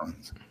going to the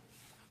mountains?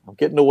 I'm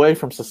getting away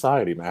from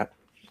society, Matt.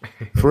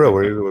 For real,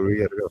 where we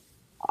got to go?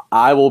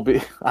 I will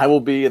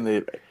be in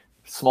the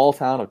small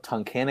town of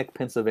Tunkhannock,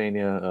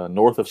 Pennsylvania,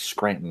 north of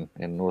Scranton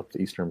in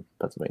northeastern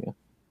Pennsylvania.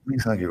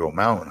 It's like you go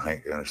mountain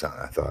hiking or something.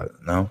 I thought,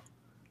 no,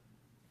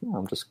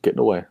 I'm just getting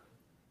away.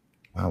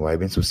 Wow, why are you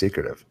being so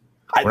secretive?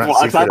 I don't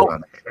want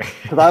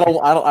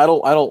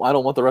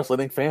the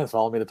Wrestling Inc. fans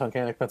following me to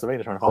Tunkhannock,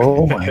 Pennsylvania, trying to follow.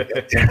 Oh my god!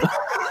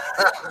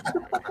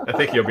 I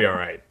think you'll be all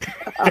right.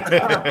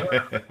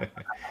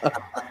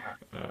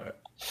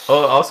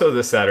 Also,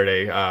 this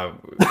Saturday,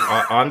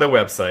 on the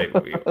website.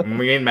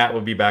 Me and Matt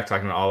will be back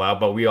talking All Out,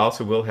 but we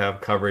also will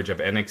have coverage of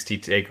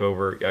NXT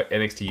Takeover,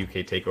 NXT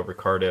UK Takeover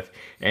Cardiff,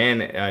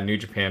 and New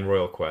Japan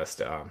Royal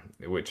Quest,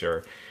 which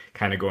are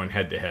kind of going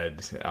head to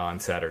head on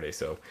Saturday.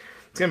 So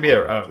it's gonna be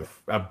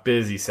a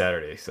busy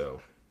Saturday.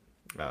 So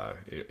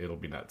it'll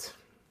be nuts.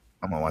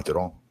 I'm gonna watch it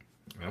all.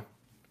 Yeah.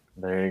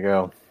 There you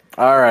go.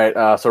 All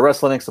right. So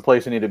Wrestling Inc.'s the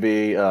place you need to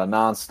be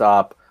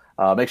nonstop.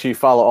 Make sure you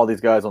follow all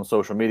these guys on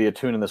social media.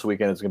 Tune in this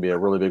weekend. It's going to be a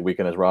really big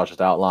weekend, as Raj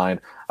just outlined.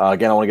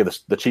 Again, I want to give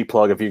the cheap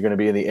plug. If you're going to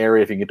be in the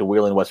area, if you can get to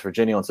Wheeling, West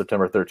Virginia on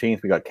September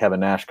 13th, we got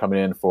Kevin Nash coming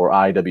in for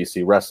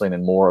IWC Wrestling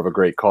and more of a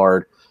great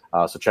card.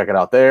 So check it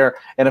out there.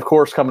 And, of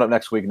course, coming up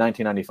next week,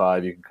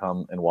 1995, you can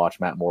come and watch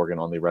Matt Morgan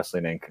on the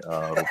Wrestling Inc.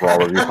 Raw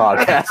Review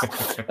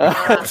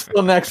podcast.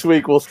 Until next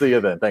week, we'll see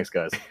you then. Thanks,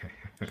 guys.